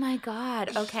 Oh my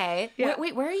god. Okay. Yeah.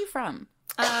 Wait, where are you from?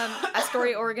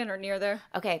 Astoria, Oregon, or near there.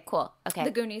 Okay, cool. Okay.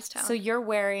 The Goonies town. So you're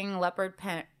wearing leopard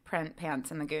print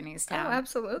pants in the Goonies town. Oh,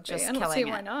 absolutely. Just I don't killing see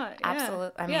it. why not. Yeah.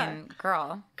 Absolutely. I Yeah. mean,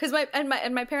 girl. Because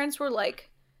my parents were like,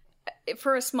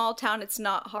 for a small town, it's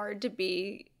not hard to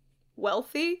be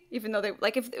wealthy, even though they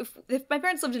like if my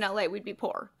parents lived in LA, we'd be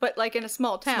poor. But like in a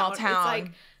small town, it's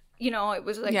like, you know, it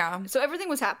was like, Yeah. So everything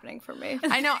was happening for me.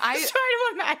 I know. Just try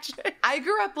to imagine. I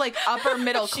grew up like upper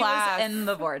middle She class, was in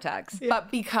the vortex.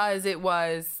 but because it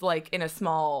was like in a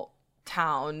small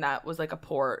town that was like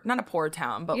not a poor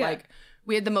town, but Yeah. like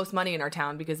we had the most money in our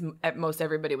town because at most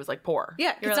everybody was like poor.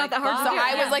 Yeah, You're it's like, not that hard So to do.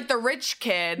 I Yeah. was like the rich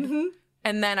kid,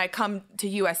 And then I come to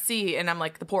USC and I'm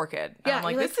like the poor kid. And Yeah, I'm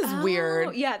like, you're this is oh,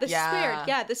 weird. Yeah, this is weird.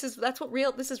 Yeah,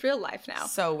 this is real life now.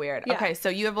 So weird. Yeah. Okay, so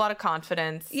you have a lot of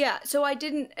confidence. Yeah, so I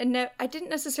didn't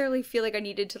necessarily feel like I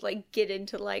needed to like get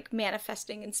into like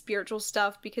manifesting and spiritual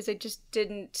stuff because I just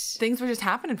didn't. Things were just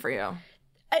happening for you.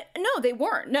 No, they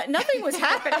weren't. Nothing was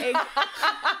happening.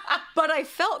 But I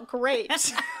felt great.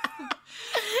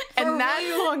 For a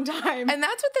really long time. And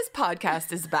that's what this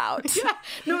podcast is about. Yeah.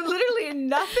 No, literally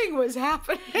nothing was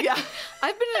happening. Yeah.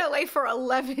 I've been in LA for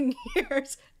 11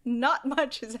 years. Not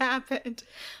much has happened.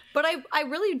 But I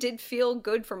really did feel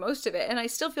good for most of it. And I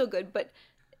still feel good, but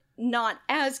not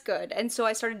as good. And so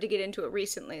I started to get into it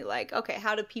recently. Like, okay,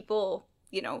 how do people,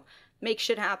 make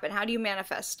shit happen? How do you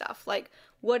manifest stuff? Like,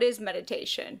 what is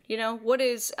meditation? What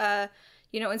is...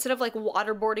 instead of like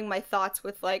waterboarding my thoughts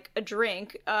with like a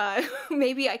drink,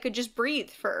 maybe I could just breathe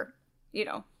for, a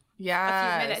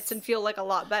few minutes and feel like a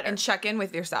lot better. And check in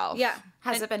with yourself. Yeah.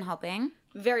 Has it been helping?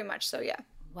 Very much so, yeah.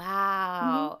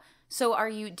 Wow. So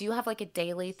do you have like a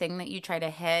daily thing that you try to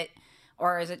hit,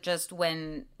 or is it just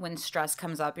when stress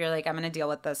comes up, you're like, I'm going to deal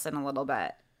with this in a little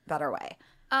bit better way?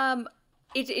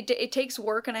 It takes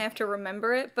work and I have to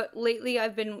remember it, but lately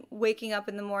I've been waking up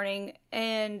in the morning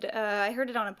and I heard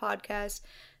it on a podcast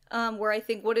where I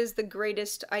think, what is the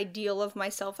greatest ideal of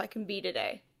myself I can be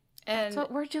today? And That's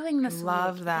what we're doing this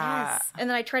Love week. that. Yes. And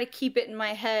then I try to keep it in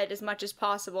my head as much as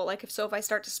possible. Like if I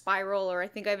start to spiral or I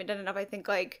think I haven't done enough, I think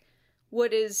like,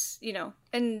 what is,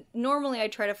 and normally I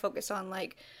try to focus on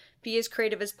like, be as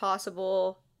creative as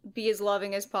possible, be as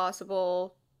loving as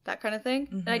possible, that kind of thing.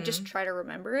 And I just try to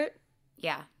remember it.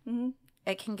 Yeah. Mm-hmm.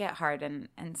 It can get hard in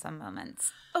some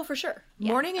moments. Oh, for sure.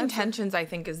 Morning intentions, I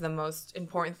think, is the most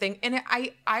important thing. And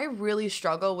I really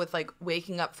struggle with like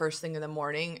waking up first thing in the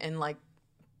morning and like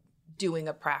doing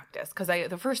a practice. Because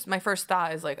my first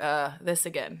thought is like, this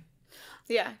again.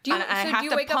 Yeah. Do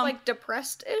you wake up like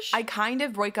depressed-ish? I kind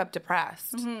of wake up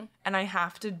depressed. And I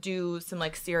have to do some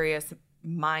like serious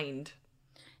mind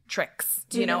tricks.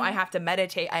 I have to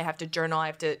meditate. I have to journal. I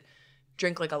have to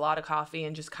drink like a lot of coffee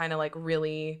and just kind of like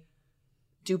really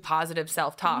do positive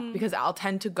self-talk because I'll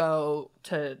tend to go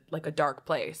to like a dark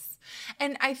place.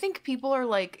 And I think people are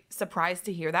like surprised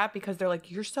to hear that because they're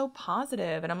like, you're so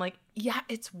positive. And I'm like, yeah,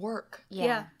 it's work.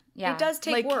 Yeah. It does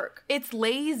take work. It's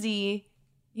lazy.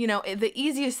 The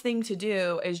easiest thing to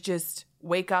do is just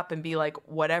wake up and be like,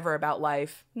 whatever about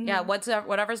life. Yeah,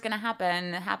 whatever's gonna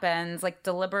happen happens. Like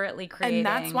deliberately creating. And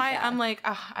that's why I'm like,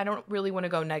 I don't really want to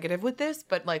go negative with this,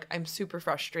 but like I'm super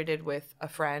frustrated with a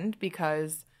friend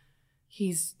because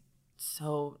he's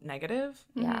so negative.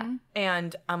 Yeah.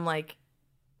 And I'm like,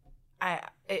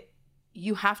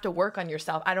 you have to work on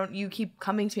yourself. You keep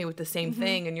coming to me with the same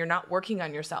thing and you're not working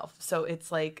on yourself. So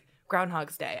it's like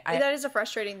Groundhog's Day. That is a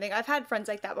frustrating thing. I've had friends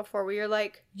like that before where you're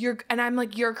like, I'm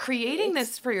like, you're creating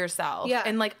this for yourself. Yeah.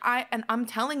 And like I'm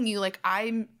telling you, like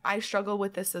I struggle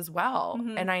with this as well.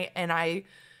 And I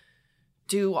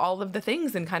do all of the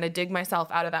things and kind of dig myself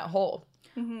out of that hole.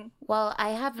 Well, I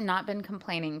have not been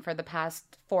complaining for the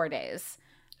past 4 days.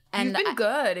 And you've been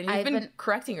good and you've been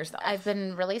correcting yourself. I've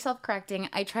been really self-correcting.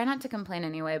 I try not to complain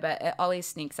anyway, but it always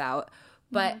sneaks out.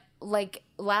 But like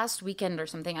last weekend or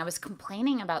something, I was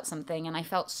complaining about something and I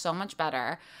felt so much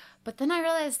better. But then I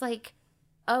realized like,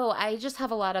 oh, I just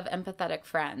have a lot of empathetic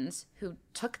friends who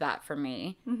took that from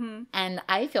me. And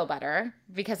I feel better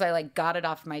because I like got it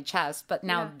off my chest. But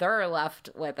now they're left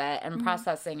with it and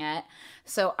processing it.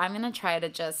 So I'm going to try to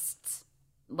just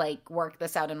like work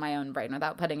this out in my own brain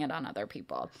without putting it on other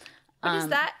people.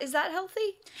 but is that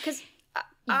healthy? Because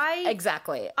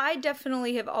Exactly. I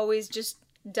definitely have always just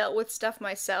dealt with stuff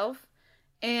myself,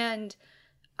 and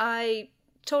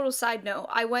total side note,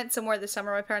 I went somewhere this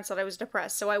summer. My parents thought I was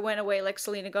depressed, so I went away like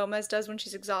Selena Gomez does when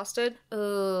she's exhausted.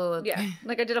 Ooh. Yeah,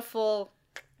 like I did a full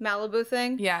Malibu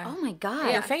thing. Yeah. Oh my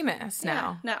God. You're famous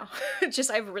now. No,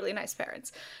 just I have really nice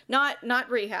parents. Not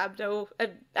rehab. No,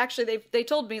 actually they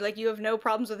told me like you have no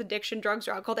problems with addiction, drugs,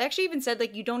 or alcohol. They actually even said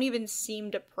like you don't even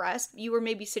seem depressed. You were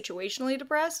maybe situationally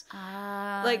depressed.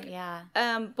 Yeah.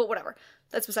 But whatever.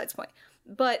 That's besides the point.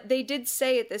 But they did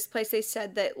say at this place, they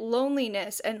said that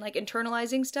loneliness and like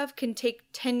internalizing stuff can take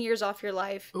 10 years off your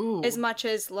life as much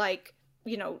as like,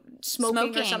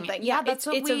 smoking or something. Yeah, it's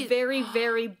a very,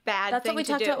 very bad That's thing what we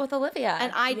to talked do. about with Olivia.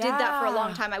 And I did that for a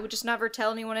long time. I would just never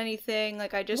tell anyone anything.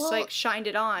 Like I just like shined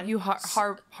it on. You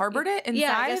harbored it inside?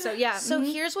 Yeah, I guess so. Yeah. So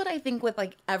here's what I think with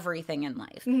like everything in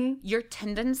life. Your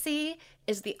tendency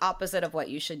is the opposite of what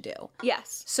you should do.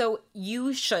 Yes. So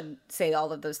you should say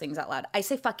all of those things out loud. I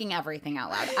say fucking everything out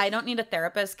loud. I don't need a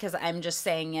therapist because I'm just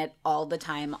saying it all the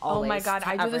time, always. Oh my God,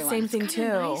 I do the same thing too.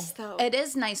 Nice, though. It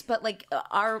is nice, but like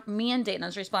me and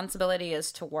Dana's responsibility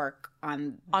is to work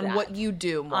on that. what you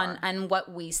do more. on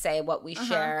what we say, what we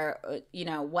share,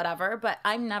 whatever. But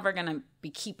I'm never gonna be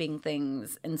keeping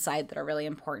things inside that are really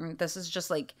important. This is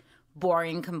just like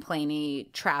boring, complainy,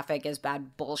 traffic is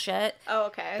bad bullshit. Oh,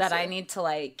 okay. That I need to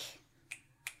like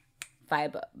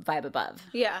vibe above.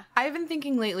 Yeah. I've been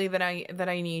thinking lately that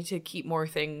I need to keep more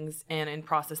things in and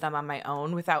process them on my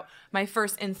own without my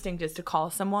first instinct is to call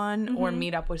someone or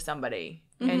meet up with somebody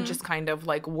and just kind of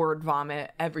like word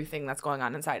vomit everything that's going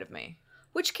on inside of me.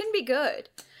 Which can be good.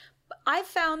 I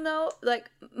found though, like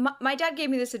my dad gave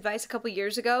me this advice a couple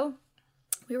years ago.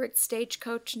 We were at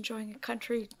Stagecoach enjoying a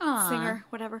country singer,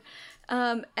 whatever.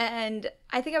 And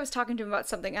I think I was talking to him about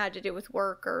something I had to do with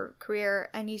work or career.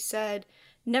 And he said,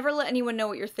 never let anyone know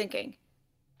what you're thinking.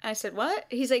 And I said, what?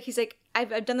 He's like,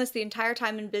 I've done this the entire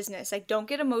time in business. Like, don't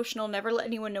get emotional. Never let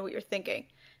anyone know what you're thinking.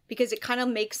 Because it kind of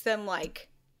makes them like,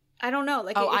 I don't know.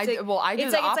 Like, I do the opposite.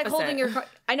 It's like holding your,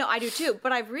 I know, I do too.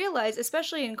 But I've realized,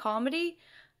 especially in comedy,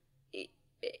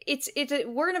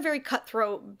 we're in a very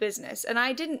cutthroat business, and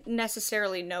I didn't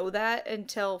necessarily know that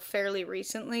until fairly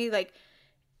recently. Like,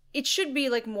 it should be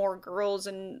like more girls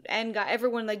and guys,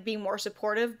 everyone like being more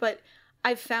supportive, but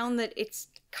I've found that it's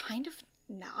kind of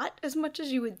not as much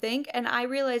as you would think. And I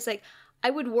realized like I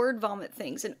would word vomit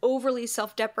things and overly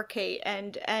self-deprecate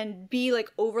and be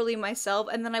like overly myself,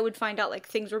 and then I would find out like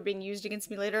things were being used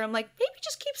against me later. I'm like, maybe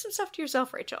just keep some stuff to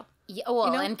yourself, Rachel. Yeah,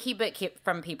 well, and keep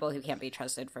from people who can't be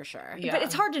trusted for sure. Yeah. But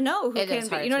it's hard to know who can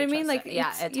be. You know what I mean? Like,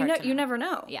 it's you never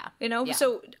know. Yeah, Yeah.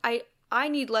 So I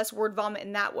need less word vomit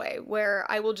in that way, where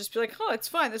I will just be like, oh, it's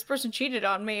fine. This person cheated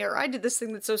on me, or I did this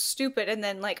thing that's so stupid, and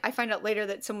then like I find out later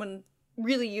that someone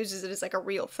really uses it as like a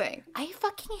real thing. I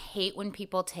fucking hate when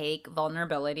people take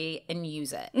vulnerability and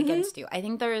use it against you. I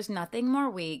think there is nothing more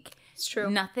weak. It's true.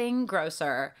 Nothing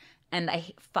grosser, and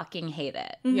I fucking hate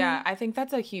it. Yeah, I think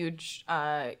that's a huge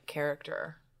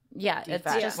character. Yeah, defect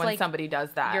it's just when like somebody does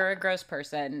that. You're a gross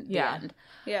person. The end.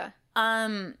 Yeah.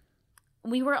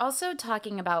 We were also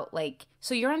talking about like,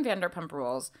 so you're on Vanderpump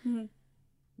Rules.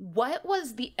 What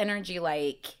was the energy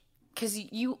like? Because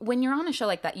when you're on a show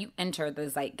like that, you enter the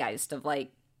zeitgeist of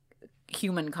like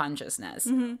human consciousness.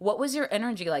 What was your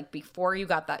energy like before you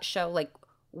got that show? Like,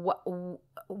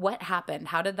 what happened?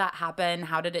 How did that happen?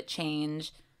 How did it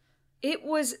change? It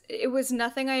was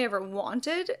nothing I ever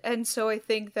wanted, and so I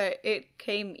think that it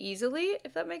came easily,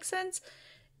 if that makes sense.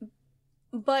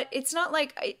 But it's not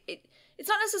like it's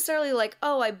not necessarily like,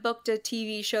 oh, I booked a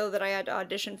TV show that I had to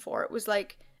audition for. It was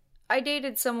like, I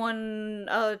dated someone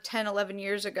 10, 11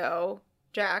 years ago,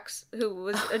 Jax, who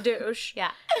was a douche. Yeah.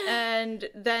 And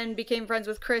then became friends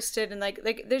with Kristen. And, like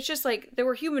there's just, like, there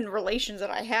were human relations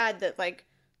that I had that, like,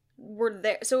 were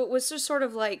there. So it was just sort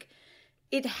of, like,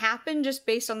 it happened just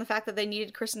based on the fact that they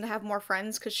needed Kristen to have more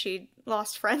friends because she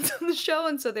lost friends on the show.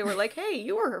 And so they were like, hey,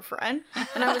 you were her friend.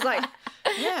 And I was like,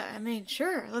 yeah, I mean,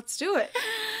 sure, let's do it.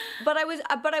 But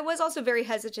I was also very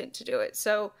hesitant to do it.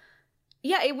 So...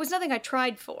 yeah, it was nothing I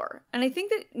tried for. And I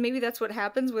think that maybe that's what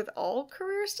happens with all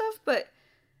career stuff, but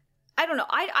I don't know.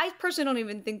 I personally don't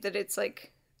even think that it's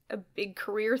like a big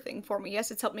career thing for me. Yes,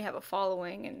 it's helped me have a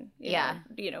following and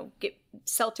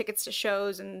sell tickets to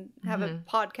shows and have a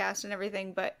podcast and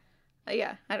everything, but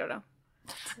yeah, I don't know.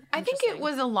 I think it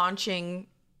was a launching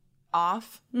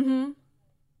off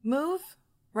move,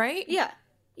 right? Yeah.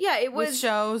 Yeah, it was with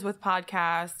shows, with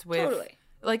podcasts, with totally.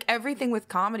 Like everything with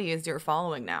comedy is your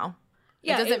following now.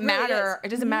 Yeah, it doesn't really matter. is. It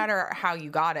doesn't matter how you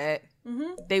got it.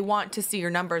 They want to see your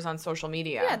numbers on social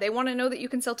media. Yeah, they want to know that you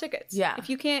can sell tickets. Yeah. If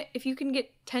you can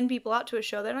get 10 people out to a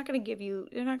show, they're not going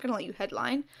to let you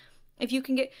headline. If you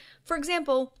can get, for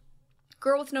example,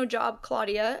 Girl with No Job,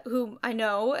 Claudia, who I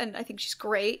know, and I think she's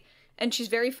great, and she's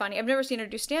very funny. I've never seen her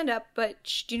do stand-up, but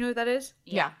do you know who that is?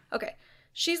 Yeah. Okay.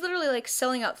 She's literally like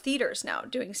selling out theaters now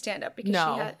doing stand-up because she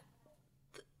had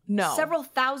several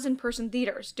thousand person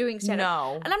theaters doing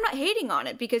stand-up. And I'm not hating on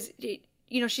it because,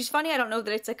 she's funny. I don't know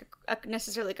that it's like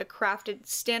necessarily like a crafted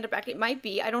stand-up act. It might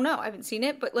be. I don't know. I haven't seen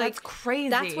it, but like that's crazy.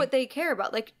 That's what they care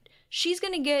about. Like she's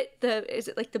going to get is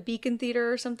it like the Beacon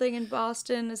Theater or something in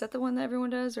Boston? Is that the one that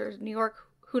everyone does, or New York?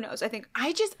 who knows? I think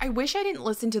I wish I didn't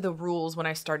listen to the rules when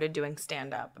I started doing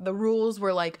stand-up. The rules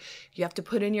were like, you have to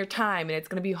put in your time and it's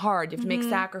going to be hard. You have to make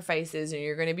sacrifices and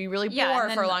you're going to be really poor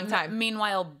and for a then long time.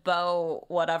 Meanwhile, Bo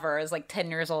whatever is like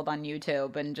 10 years old on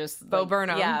YouTube and just Bo like,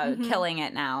 Burnham. Yeah, killing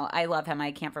it now. I love him.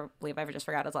 I can't believe I just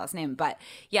forgot his last name. But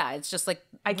yeah, it's just like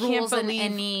I can't rules in believe-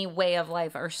 any way of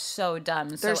life are so dumb.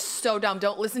 They're so dumb.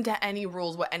 Don't listen to any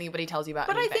rules, what anybody tells you about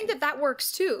But anything. I think that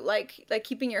works too. Like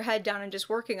keeping your head down and just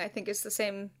working, I think is the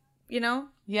same, you know?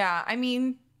 Yeah, I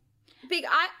mean...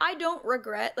 I don't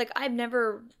regret, like, I've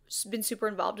never been super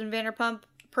involved in Vanderpump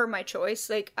per my choice.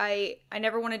 Like, I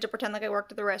never wanted to pretend like I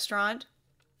worked at the restaurant.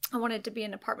 I wanted to be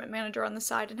an apartment manager on the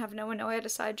side and have no one know I had a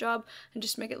side job and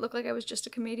just make it look like I was just a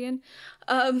comedian.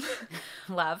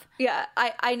 love. Yeah,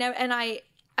 I never, and I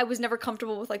was never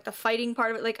comfortable with, like, the fighting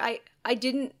part of it. Like, I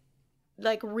didn't,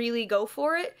 like, really go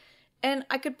for it. And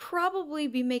I could probably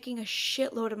be making a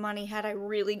shitload of money had I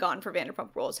really gone for Vanderpump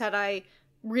Rules, had I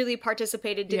really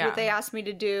participated, did what they asked me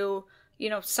to do, you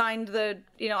know, signed the,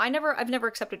 you know, I've never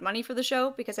accepted money for the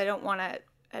show because I don't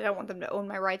want them to own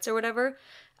my rights or whatever.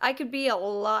 I could be a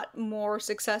lot more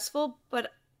successful,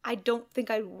 but I don't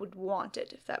think I would want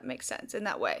it, if that makes sense, in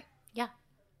that way. Yeah.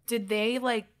 Did they,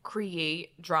 like,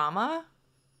 create drama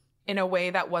in a way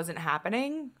that wasn't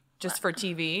happening just for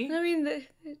TV? I mean, they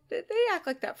act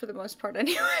like that for the most part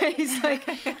anyways. Like,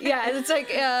 yeah, it's like,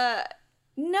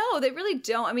 no, they really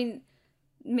don't. I mean,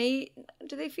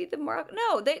 do they feed them more?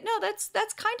 No,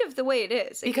 that's kind of the way it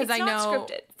is. Because it's I not know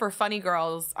scripted. for Funny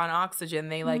Girls on Oxygen,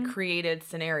 they, like, created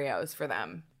scenarios for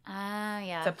them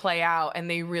Yeah. to play out, and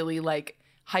they really, like,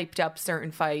 hyped up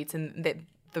certain fights, and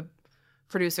the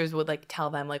producers would, like, tell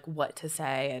them, like, what to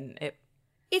say, and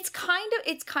It's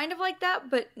kind of like that,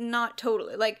 but not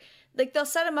totally. Like they'll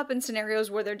set them up in scenarios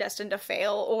where they're destined to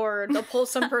fail, or they'll pull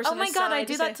some person. Oh my God, I aside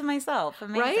do to that say, to myself.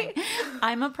 Amazing. Right?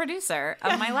 I'm a producer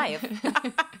of my life. You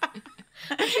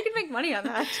can make money on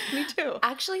that. Me too.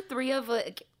 Actually, 3 of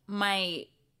like my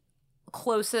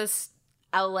closest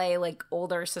LA like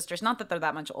older sisters, not that they're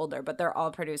that much older, but they're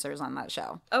all producers on that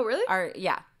show. Oh really?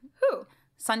 Yeah. Who?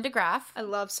 Sun DeGraff, I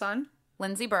love Sun.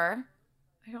 Lindsay Burr,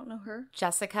 I don't know her.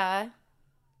 Jessica.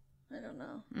 I don't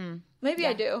know. Maybe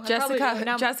I do. I Jessica. probably do.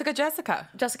 Now- Jessica.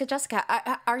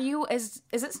 Are you? Is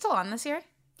it still on this year?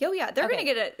 Oh yeah, they're Okay. gonna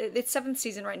get it's 7th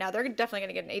season right now. They're definitely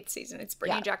gonna get an 8th season. It's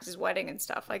Brittany and Jax's wedding and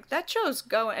stuff. Like that show's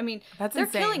going. I mean, That's they're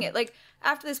insane. killing it. Like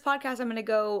after this podcast, I'm gonna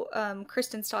go.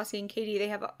 Kristen, Stassi, and Katie. They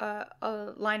have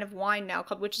a line of wine now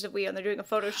called Witches of We, and they're doing a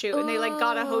photo shoot. And they like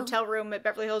got a hotel room at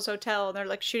Beverly Hills Hotel, and they're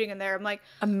like shooting in there. I'm like,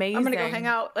 Amazing. I'm gonna go hang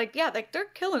out. Like yeah, like they're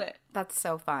killing it. That's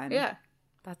so fun. Yeah.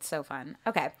 That's so fun.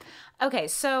 Okay.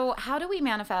 So how do we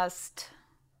manifest?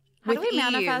 How With do we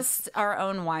ease. manifest our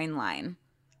own wine line?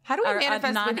 How do we Or a manifest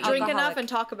with non-alcoholic- Drink enough and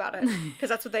talk about it, because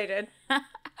that's what they did.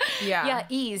 Yeah,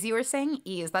 ease. You were saying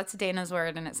ease. That's Dana's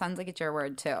word, and it sounds like it's your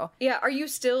word too. Yeah. Are you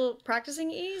still practicing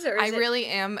ease, or I is it- really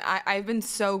am. I've been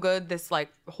so good this like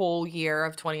whole year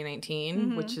of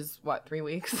 2019, which is what, 3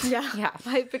 weeks? Yeah.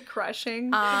 I've been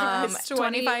crushing.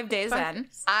 25 days in.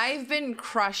 I've been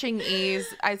crushing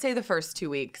ease. I'd say the first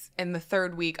 2 weeks. And the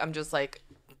third week, I'm just like,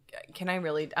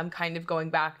 I'm kind of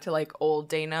going back to like old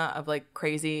Dana of like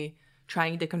crazy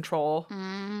trying to control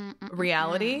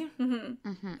reality.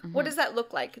 What does that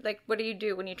look like? Like, what do you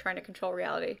do when you're trying to control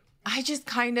reality? I just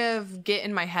kind of get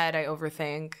in my head. I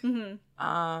overthink.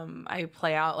 I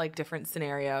play out like different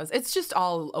scenarios. It's just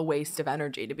all a waste of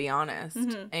energy, to be honest.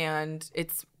 And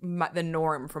it's the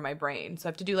norm for my brain. So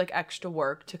I have to do like extra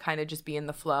work to kind of just be in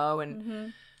the flow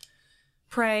and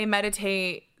pray,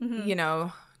 meditate, you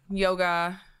know,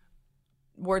 yoga,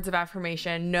 words of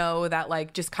affirmation. Know that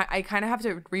like I kind of have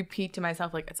to repeat to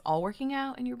myself like it's all working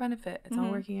out in your benefit. It's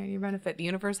all working out in your benefit. The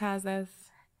universe has this.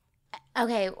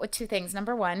 Okay, 2 things.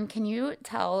 Number 1, can you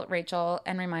tell Rachel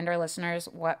and remind our listeners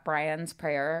what Brian's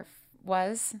prayer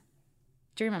was?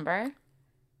 Do you remember?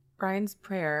 Brian's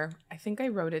prayer, I think I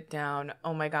wrote it down.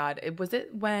 Oh my God. Was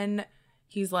it when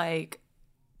he's like,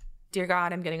 "Dear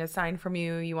God, I'm getting a sign from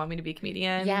you. You want me to be a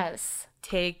comedian? Yes.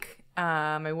 Take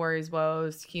my worries,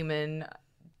 woes, humanness,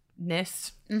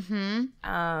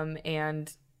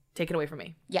 and take it away from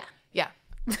me." Yeah. Yeah.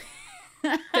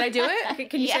 Did I do it?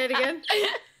 Can you say it again?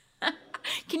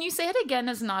 Can you say it again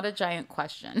as not a giant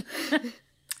question?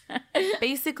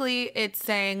 Basically, it's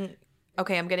saying,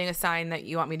 okay, I'm getting a sign that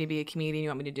you want me to be a comedian. You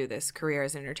want me to do this career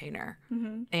as an entertainer.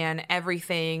 And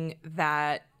everything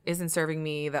that isn't serving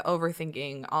me, the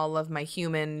overthinking, all of my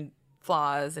human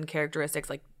flaws and characteristics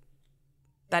like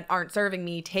that aren't serving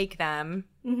me, take them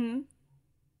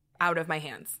out of my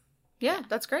hands. Yeah,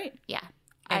 that's great. Yeah.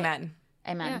 Amen.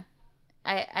 Amen.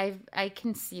 I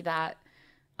can see that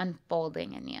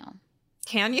unfolding in you.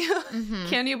 can you?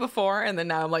 Can you before? And then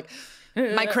now I'm like,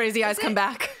 my crazy eyes come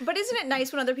back. But isn't it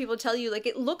nice when other people tell you, like,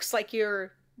 it looks like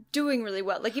you're doing really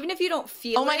well? Like, even if you don't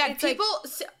feel Oh my it, God, it's people...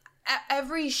 like,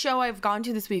 every show I've gone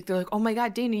to this week, they're like, oh my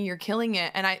God, Dana, you're killing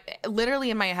it. And I literally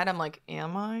in my head, I'm like,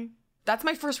 am I? That's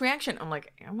my first reaction. I'm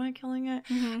like, am I killing it?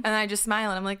 And I just smile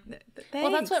and I'm like, thanks.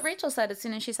 Well, that's what Rachel said as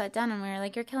soon as she sat down and we were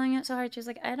like, you're killing it so hard. She was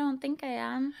like, I don't think I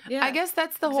am. yeah. I guess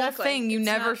that's the whole Exactly. thing. You It's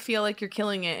never not- feel like you're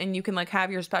killing it, and you can like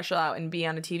have your special out and be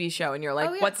on a TV show and you're like,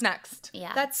 Oh, yeah. what's next?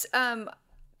 Yeah. That's,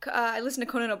 I listen to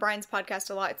Conan O'Brien's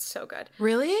podcast a lot. It's so good.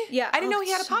 Really? Yeah. I didn't know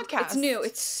he had a it's so- podcast. It's new.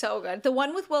 It's so good. The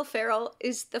one with Will Ferrell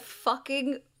is the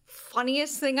fucking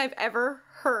funniest thing I've ever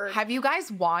heard. Have you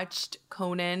guys watched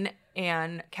Conan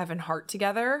and Kevin Hart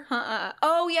together?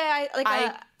 Oh, yeah.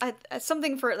 I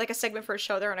something for, like, a segment for a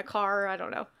show. They're in a car. I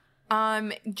don't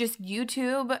know. Just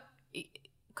YouTube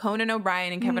Conan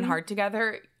O'Brien and Kevin Hart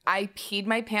together. I peed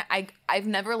my pants. I've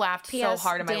never laughed so P.S.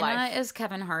 hard in my Dana life. is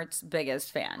Kevin Hart's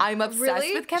biggest fan. I'm obsessed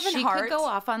Really? with Kevin she Hart. could go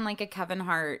off on like a Kevin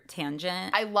Hart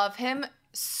tangent. I love him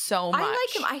so much. I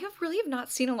like him. I have not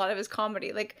seen a lot of his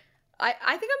comedy. Like, I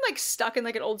think I'm, like, stuck in,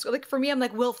 like, an old school. Like, for me, I'm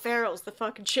like, Will Ferrell's the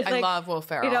fucking shit. I Like, love Will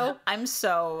Ferrell. You know? I'm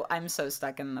so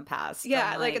stuck in the past.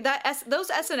 Yeah, I'm like that. Those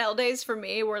SNL days for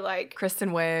me were like,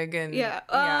 Kristen Wiig and yeah.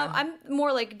 I'm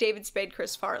more like David Spade,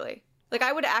 Chris Farley. Like,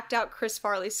 I would act out Chris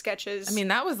Farley's sketches. I mean,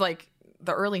 that was like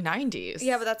the early 90s.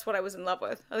 yeah, but that's what I was in love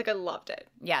with. Like, I loved it.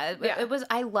 Yeah, Yeah. it was.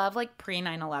 I love like pre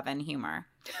 9/11 humor.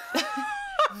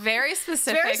 Very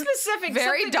specific. Very specific.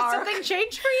 Very Something, dark. Did something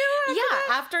change for you?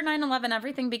 Yeah, after 9/11,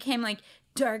 everything became like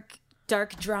dark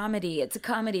dramedy. It's a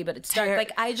comedy, but it's dark.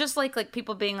 Like I just like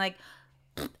people being like,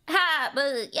 ha,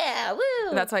 but yeah, woo.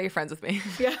 That's why you're friends with me.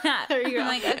 Yeah. There you go. I'm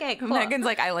like, okay, cool. Megan's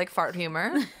like, I like fart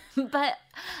humor. But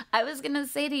I was gonna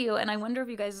say to you, and I wonder if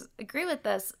you guys agree with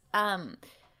this.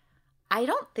 I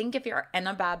don't think if you're in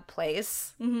a bad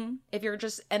place, if you're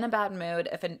just in a bad mood,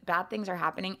 if bad things are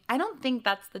happening, I don't think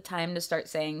that's the time to start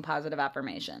saying positive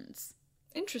affirmations.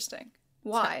 Interesting.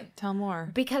 Why? Tell more.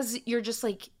 Because you're just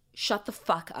like, shut the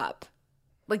fuck up.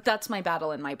 Like, that's my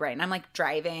battle in my brain. I'm like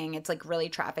driving. It's like really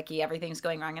trafficky. Everything's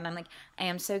going wrong. And I'm like, I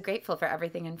am so grateful for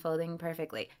everything unfolding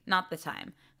perfectly. Not the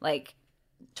time. Like,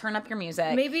 turn up your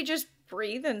music. Maybe just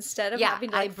breathe instead of having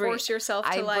to like, force yourself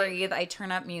to I breathe. I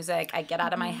turn up music. I get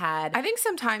out of my head. I think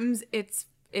sometimes it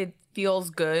feels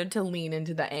good to lean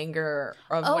into the anger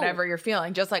of whatever you're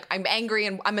feeling. Just like, I'm angry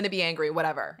and I'm going to be angry,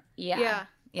 whatever. Yeah.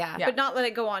 But not let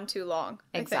it go on too long.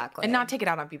 I think. Exactly. And not take it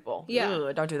out on people. Yeah.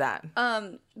 Ugh, don't do that.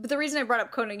 But the reason I brought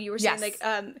up Conan, you were saying Yes.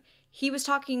 like he was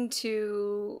talking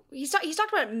to he's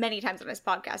talked about it many times on his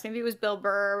podcast. Maybe it was Bill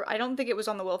Burr. I don't think it was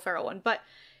on the Will Ferrell one, but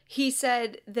he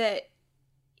said that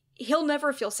he'll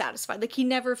never feel satisfied. Like he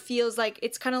never feels like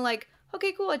it's kind of like,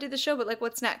 okay, cool, I did the show, but like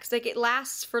what's next? Like it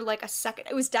lasts for like a second.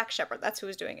 It was Dax Shepard, that's who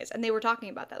was doing it, and they were talking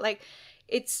about that. Like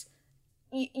it's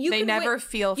you They could never win,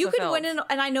 feel you could fulfilled. win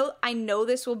and I know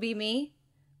this will be me.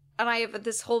 And I have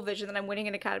this whole vision that I'm winning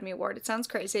an Academy Award. It sounds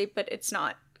crazy, but it's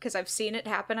not, because I've seen it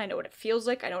happen. I know what it feels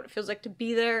like. I know what it feels like to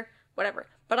be there, whatever.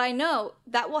 But I know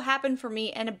that will happen for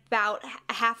me, and about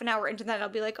a half an hour into that, I'll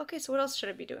be like, okay, so what else should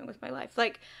I be doing with my life?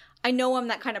 Like, I know I'm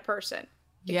that kind of person.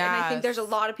 Yeah. And I think there's a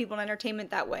lot of people in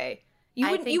entertainment that way. You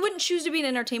wouldn't choose to be in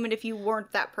entertainment if you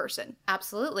weren't that person.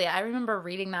 Absolutely. I remember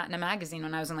reading that in a magazine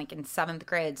when I was in like in 7th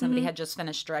grade. Somebody had just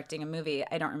finished directing a movie.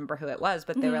 I don't remember who it was,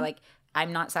 but they were like,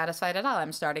 I'm not satisfied at all.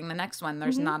 I'm starting the next one.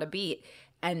 There's not a beat.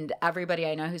 And everybody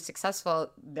I know who's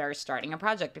successful, they're starting a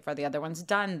project before the other one's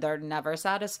done. They're never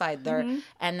satisfied.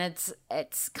 And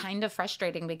it's kind of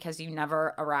frustrating because you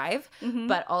never arrive,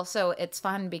 but also it's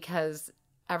fun because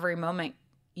every moment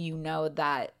you know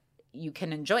that you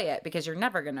can enjoy it because you're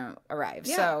never going to arrive.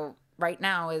 Yeah. So right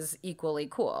now is equally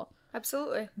cool.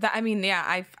 Absolutely. That, I mean,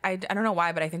 yeah, I don't know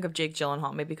why, but I think of Jake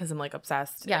Gyllenhaal, maybe because I'm like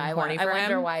obsessed. Yeah, and I horny for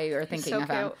wonder him. why you're thinking so of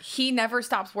him. cute. He never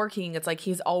stops working. It's like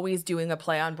he's always doing a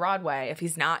play on Broadway. If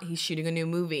he's not, he's shooting a new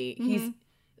movie.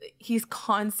 He's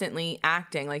constantly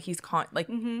acting. Like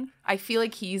I feel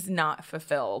like he's not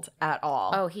fulfilled at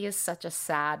all. Oh, he is such a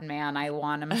sad man. I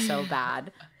want him so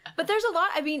bad. But there's a lot.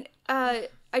 I mean,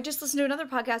 I just listened to another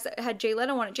podcast that had Jay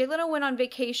Leno on it. Jay Leno went on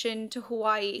vacation to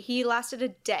Hawaii. He lasted a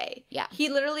day. Yeah. He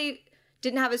literally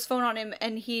didn't have his phone on him,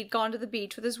 and he'd gone to the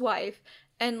beach with his wife.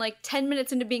 And like 10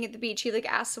 minutes into being at the beach, he like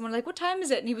asked someone like, "What time is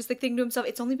it?" And he was like thinking to himself,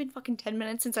 "It's only been fucking 10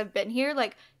 minutes since I've been here."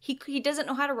 Like he doesn't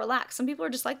know how to relax. Some people are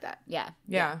just like that. Yeah.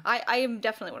 yeah. I am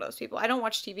definitely one of those people. I don't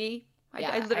watch TV.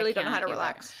 Yeah, I literally don't know how to can't either.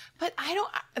 relax. But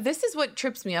this is what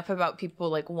trips me up about people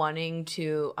like wanting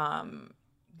to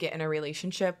get in a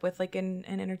relationship with like an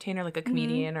entertainer, like a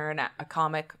comedian or a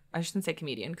comic. I shouldn't say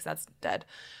comedian because that's dead.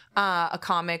 A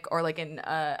comic or like an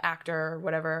actor or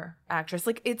whatever, actress.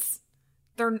 Like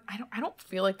I don't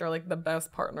feel like they're like the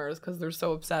best partners because they're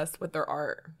so obsessed with their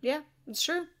art. Yeah, it's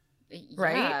true.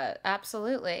 Right? Yeah,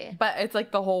 absolutely. But it's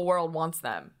like the whole world wants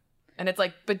them. And it's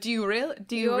like, but do you really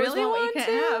always really want what want you to?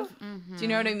 can't have. Do you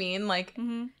know what I mean? Like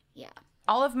Yeah.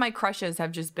 all of my crushes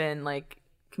have just been like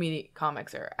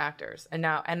comics or actors. And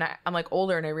now I'm like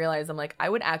older and I realize I'm like, I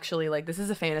would actually like, this is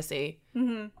a fantasy.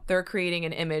 They're creating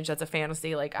an image that's a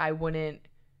fantasy. Like I wouldn't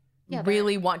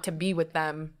really want to be with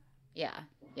them. Yeah.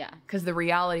 Yeah. Because the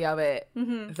reality of it,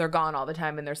 they're gone all the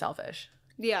time and they're selfish.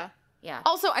 Yeah. Yeah.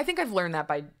 Also, I think I've learned that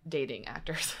by dating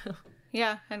actors.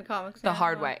 Yeah, and comics. The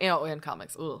hard way. You know, in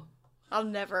comics. Ooh. I'll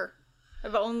never.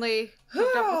 I've only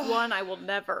hooked up with one. I will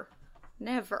never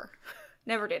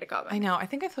date a comic. I know. I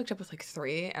think I've hooked up with like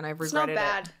 3 and I've It's not regretted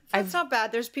bad. it. It's not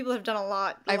bad. There's people who've done a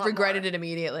lot. I've regretted it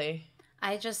immediately.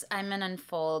 I'm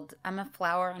a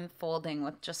flower unfolding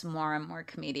with just more and more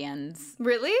comedians.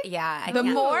 Really? Yeah. The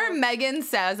more Megan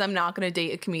says I'm not going to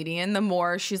date a comedian, the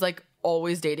more she's like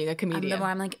always dating a comedian. The more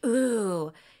I'm like,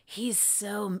 ooh, he's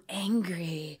so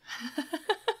angry.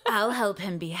 I'll help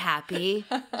him be happy.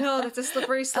 No, that's a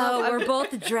slippery slope. Oh, we're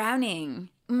both drowning.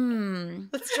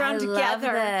 Let's drown I together. love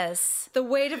this. The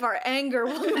weight of our anger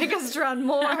will make us drown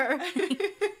more.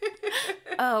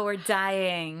 Oh, we're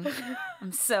dying.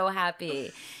 I'm so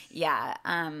happy. Yeah,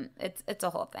 it's a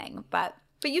whole thing, but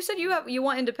you said you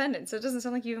want independence. So it doesn't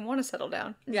sound like you even want to settle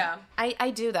down. Yeah.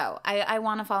 I do though. I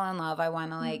want to fall in love. I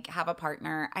want to like have a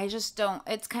partner. I just don't.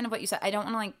 It's kind of what you said. I don't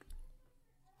want to like.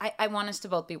 I want us to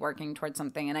both be working towards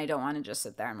something, and I don't want to just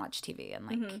sit there and watch TV and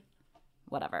like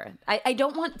whatever. I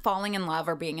don't want falling in love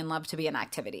or being in love to be an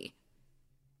activity.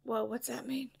 Whoa, what's that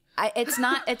mean? It's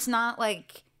not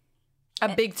like a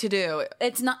big to do.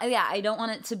 It's not. Yeah, I don't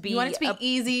want it to be. You want it to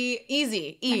be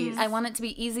ease. I want it to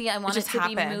be easy. I want it to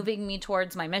be moving me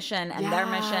towards my mission and their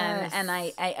mission, and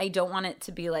I don't want it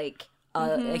to be like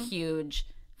a huge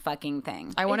fucking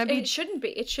thing. I want to be. It shouldn't be.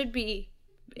 It should be.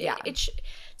 Yeah. It's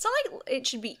not like it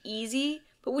should be easy.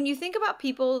 But when you think about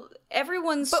people,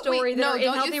 everyone's story that are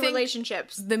in healthy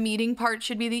relationships. The meeting part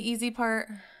should be the easy part.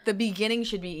 The beginning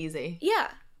should be easy. Yeah.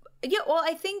 Yeah, well,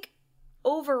 I think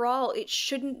overall it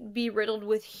shouldn't be riddled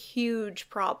with huge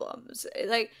problems.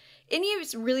 Like, any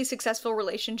really successful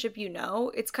relationship,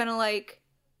 it's kind of like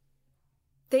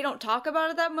they don't talk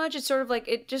about it that much. It's sort of like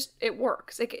it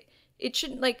works. Like, it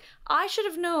shouldn't, like, I should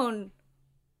have known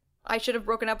I should have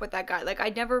broken up with that guy. Like, I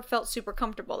never felt super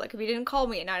comfortable. Like, if he didn't call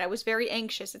me at night, I was very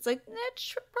anxious. It's like,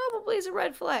 that probably is a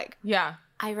red flag. Yeah.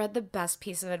 I read the best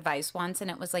piece of advice once,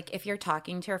 and it was like, if you're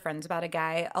talking to your friends about a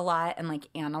guy a lot and like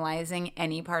analyzing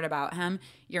any part about him,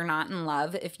 you're not in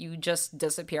love if you just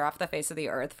disappear off the face of the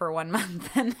earth for 1 month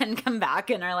and then come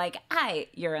back and are like, hi,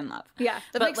 you're in love. Yeah,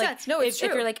 that makes sense. No, it's true.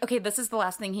 If you're like, okay, this is the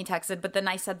last thing he texted, but then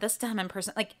I said this to him in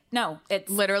person, like, no, it's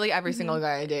literally every single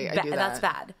guy I date. I do that. That's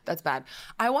bad. That's bad.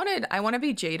 I want to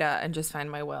be Jada and just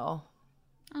find my Will.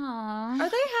 Aww. Are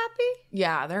they happy?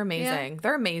 Yeah, they're amazing. Yeah.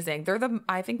 They're amazing.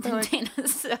 I think they're like,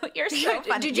 you're so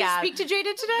funny. Did you speak to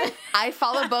Jada today? I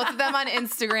follow both of them on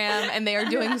Instagram and they are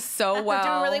doing so well.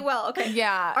 They're doing really well. Okay.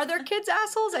 Yeah. Are their kids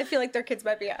assholes? I feel like their kids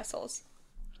might be assholes.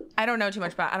 I don't know too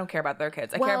much about. I don't care about their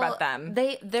kids. I care about them.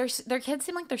 Their kids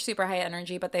seem like they're super high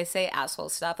energy, but they say asshole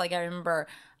stuff. Like, I remember,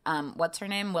 what's her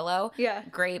name? Willow. Yeah.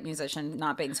 Great musician.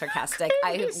 Not being sarcastic.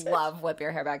 I love whip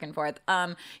your hair back and forth.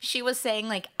 She was saying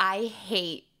like, I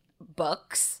hate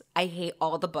books. I hate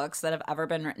all the books that have ever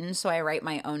been written, so I write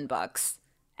my own books,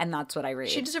 and that's what I read.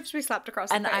 She deserves to be slapped across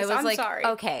the face. I was I'm like, sorry.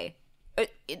 Okay,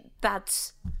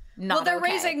 that's not. Well, they're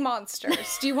okay. raising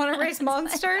monsters. Do you want to raise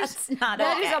monsters? That's not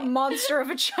That okay. is a monster of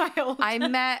a child. I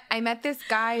met this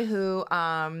guy who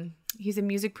he's a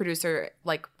music producer,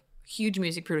 like huge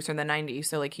music producer in the 90s.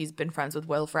 So like he's been friends with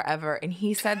Will forever, and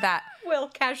he said that Will,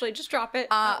 casually, just drop it.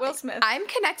 Will Smith. I'm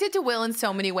connected to Will in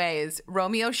so many ways.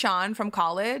 Romeo Sean from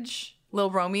college, Lil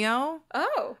Romeo,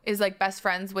 is like best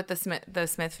friends with the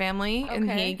Smith family, and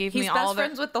he gave me all He's best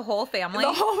friends with the whole family.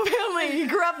 The whole family. He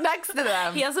grew up next to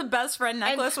them. He has a best friend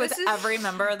necklace with every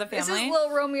member of the family. Is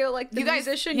Lil Romeo like the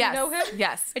musician? Yes, you know him?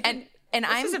 Yes. And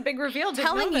this is a big reveal.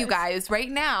 Telling you guys right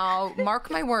now,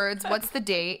 mark my words. What's the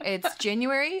date? It's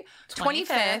January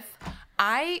 25th.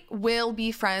 I will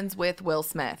be friends with Will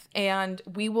Smith, and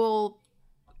we'll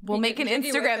make an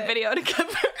Instagram video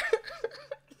together.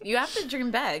 You have to dream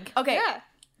big. Okay. Yeah.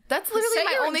 That's literally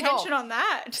my only goal. on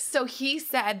that. So he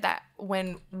said that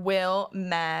when Will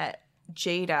met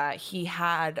Jada, he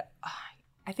had,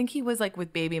 I think he was like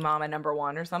with baby mama number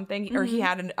 1 or something, or he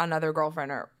had another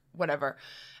girlfriend or whatever.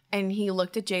 And he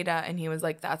looked at Jada and he was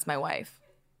like, that's my wife.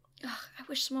 Ugh, I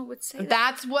wish someone would say that.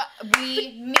 That's what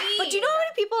we mean. But do you know how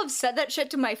many people have said that shit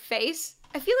to my face?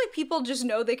 I feel like people just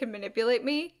know they can manipulate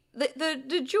me.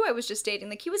 The Jew I was just dating,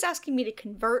 like, he was asking me to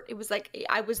convert. It was like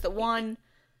I was the one.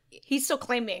 He's still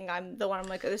claiming I'm the one. I'm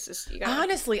like, oh, this is, you gotta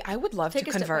honestly, I would love to take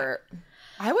a step convert.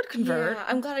 I would convert. Yeah,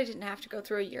 I'm glad I didn't have to go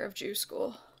through a year of Jew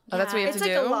school. Oh, that's what you have It's to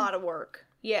like do? a lot of work.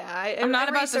 Yeah, I'm not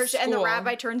I about the researched it, and the school.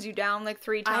 rabbi turns you down like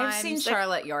 3 times. I've seen Like,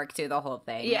 Charlotte York do the whole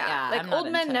thing. Yeah, like I'm not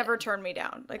old men into never it. turn me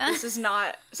down. Like, this is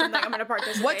not something I'm going to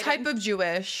participate What type in. of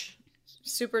Jewish?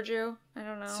 Super Jew? I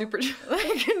don't know. Super Jew.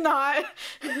 Like, not.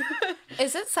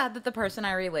 Is it sad that the person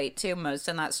I relate to most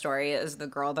in that story is the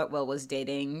girl that Will was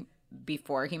dating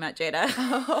before he met Jada?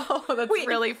 Oh, that's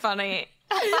really funny.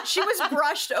 She was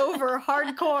brushed over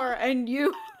hardcore, and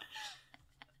you.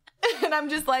 And I'm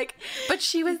just like, but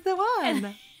she was the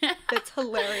one. That's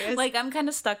hilarious. Like, I'm kind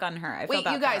of stuck on her. I feel Wait,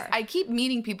 bad you for guys, her. I keep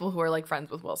meeting people who are like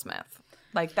friends with Will Smith.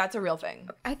 Like, that's a real thing.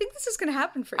 I think this is going to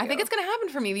happen for you. I think it's going to happen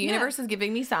for me. The universe is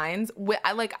giving me signs.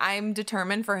 I'm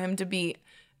determined for him to be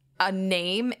a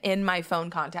name in my phone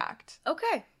contact.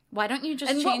 Okay. Why don't you just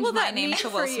And what change will my that name mean to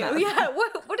for Will you? Smith? Yeah,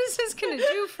 what is this going to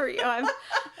do for you? I'm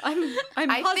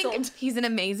I puzzled. think he's an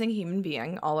amazing human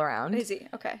being all around. Is he?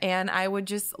 Okay. And I would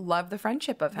just love the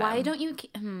friendship of him. Why don't you?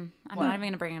 I'm not even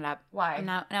going to bring it up. Why?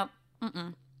 No, nope.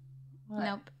 Mm-mm.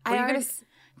 Nope. What are you gonna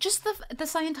just the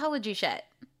Scientology shit.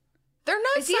 They're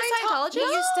not Is he a Scientologist? He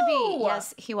used to be. No!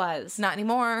 Yes, he was. Not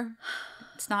anymore.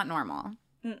 It's not normal.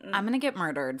 I'm gonna get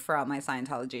murdered for all my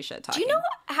Scientology shit talking. Do you know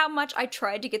how much I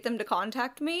tried to get them to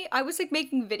contact me? I was like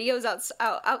making videos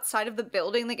outside of the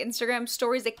building, like Instagram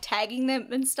stories, like tagging them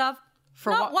and stuff.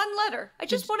 For not what? one letter. I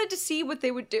just wanted to see what they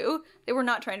would do. They were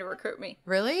not trying to recruit me.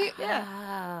 Really?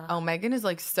 Yeah. Oh, Megan is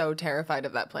like so terrified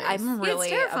of that place. I'm really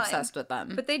terrifying. obsessed with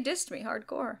them. But they dissed me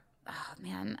hardcore. Oh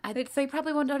man, they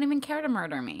probably don't even care to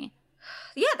murder me.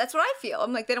 Yeah, that's what I feel.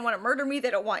 I'm like, they don't want to murder me.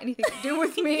 They don't want anything to do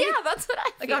with me. Yeah, that's what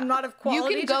I Like, feel. I'm not of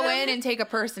quality. You can go in and take a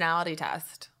personality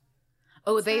test.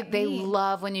 Oh, they mean?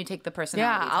 love when you take the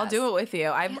personality Yeah, I'll test. do it with you.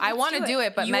 I want to do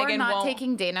it, but You Megan are not won't.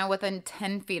 taking Dana within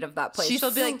 10 feet of that place. She's She'll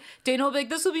be so- like, Dana will be like,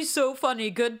 this will be so funny.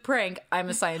 Good prank. I'm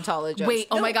a Scientologist. Wait,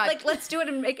 oh No, my God. Like, let's do it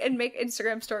and make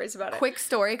Instagram stories about it. Quick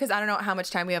story, because I don't know how much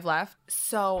time we have left.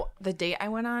 So the date I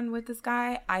went on with this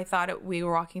guy, I thought we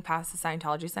were walking past the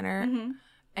Scientology Center,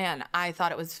 and I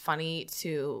thought it was funny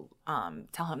to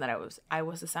tell him that I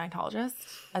was a Scientologist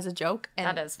as a joke. And,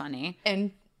 That is funny.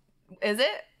 And is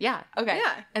it? Yeah. Okay.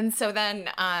 Yeah. And so then,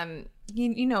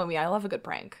 you know me, I love a good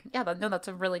prank. Yeah, that's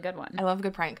a really good one. I love a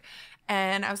good prank.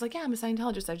 And I was like, yeah, I'm a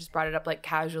Scientologist. I just brought it up like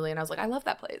casually, and I was like, I love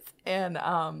that place. And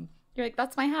You're like,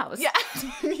 that's my house. yeah,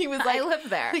 he was like, I live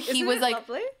there. he Isn't was it like,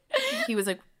 lovely? he was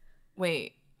like,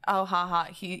 wait, oh ha ha.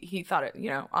 He thought it,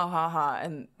 oh ha ha,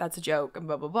 and that's a joke, and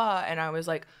blah blah blah. And I was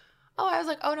like,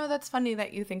 oh no, that's funny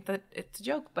that you think that it's a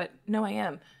joke, but no, I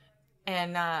am.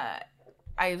 And I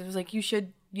was like, you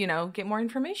should, get more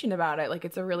information about it. Like,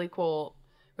 it's a really cool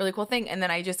thing. And then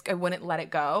I wouldn't let it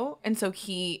go. And so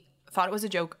he thought it was a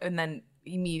joke, and then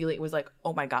immediately it was like,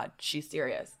 oh my God, she's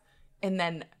serious. And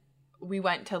then we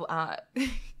went to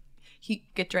he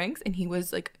get drinks, and he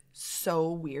was like so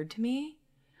weird to me.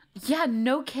 Yeah,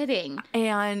 no kidding.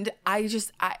 And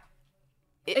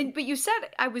But you said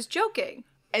I was joking.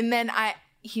 and then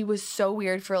he was so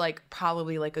weird for like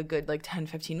probably like a good like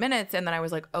 10-15 minutes, and then I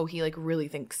was like, oh, he like really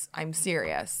thinks I'm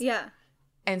serious. Yeah.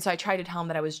 And so I tried to tell him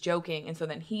that I was joking, and so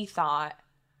then he thought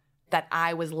that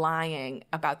I was lying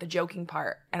about the joking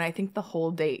part. And I think the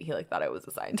whole date he like thought I was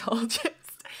a Scientologist.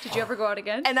 Did you ever go out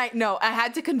again? And I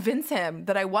had to convince him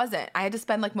that I wasn't. I had to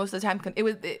spend like most of the time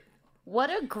What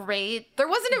a great. there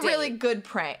wasn't a date. really good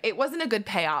prank. It wasn't a good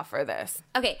payoff for this.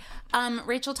 Okay,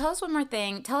 Rachel, tell us one more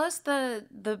thing. Tell us the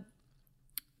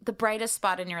brightest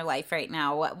spot in your life right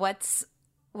now. What's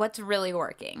really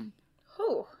working?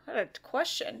 Oh, what a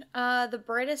question. The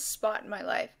brightest spot in my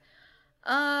life.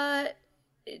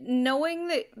 Knowing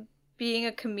that being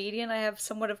a comedian, I have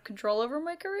somewhat of control over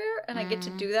my career, and I get to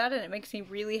do that, and it makes me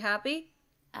really happy.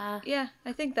 Yeah,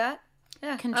 I think that.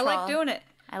 Yeah, Control. I like doing it.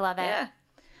 I love it. Yeah.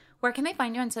 Where can they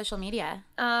find you on social media?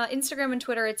 Instagram and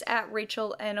Twitter, it's at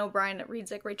Rachel N. O'Brien. It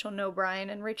reads like Rachel No Brien,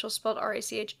 and Rachel spelled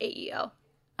Rachael.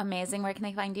 Amazing. Where can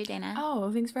they find you, Dana?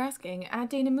 Oh, thanks for asking.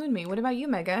 At Dana Moonme. What about you,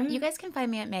 Megan? You guys can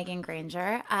find me at Megan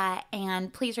Granger.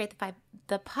 And please rate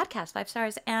the podcast 5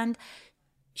 stars and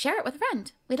share it with a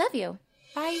friend. We love you.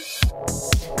 Bye.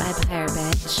 Vibe higher,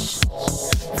 bitch.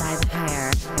 Vibe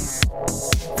higher.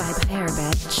 Vibe higher,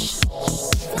 bitch.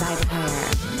 Vibe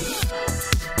higher.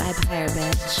 Vibe higher,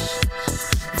 bitch.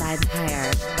 Vibe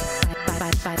higher.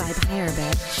 Vibe higher,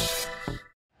 bitch.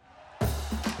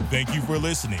 Thank you for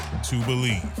listening to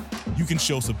Believe. You can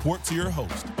show support to your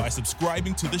host by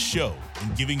subscribing to the show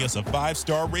and giving us a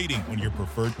 5-star rating on your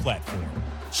preferred platform.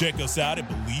 Check us out at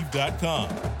Believe.com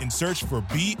and search for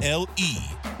BLEAV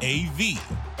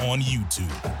on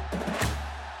YouTube.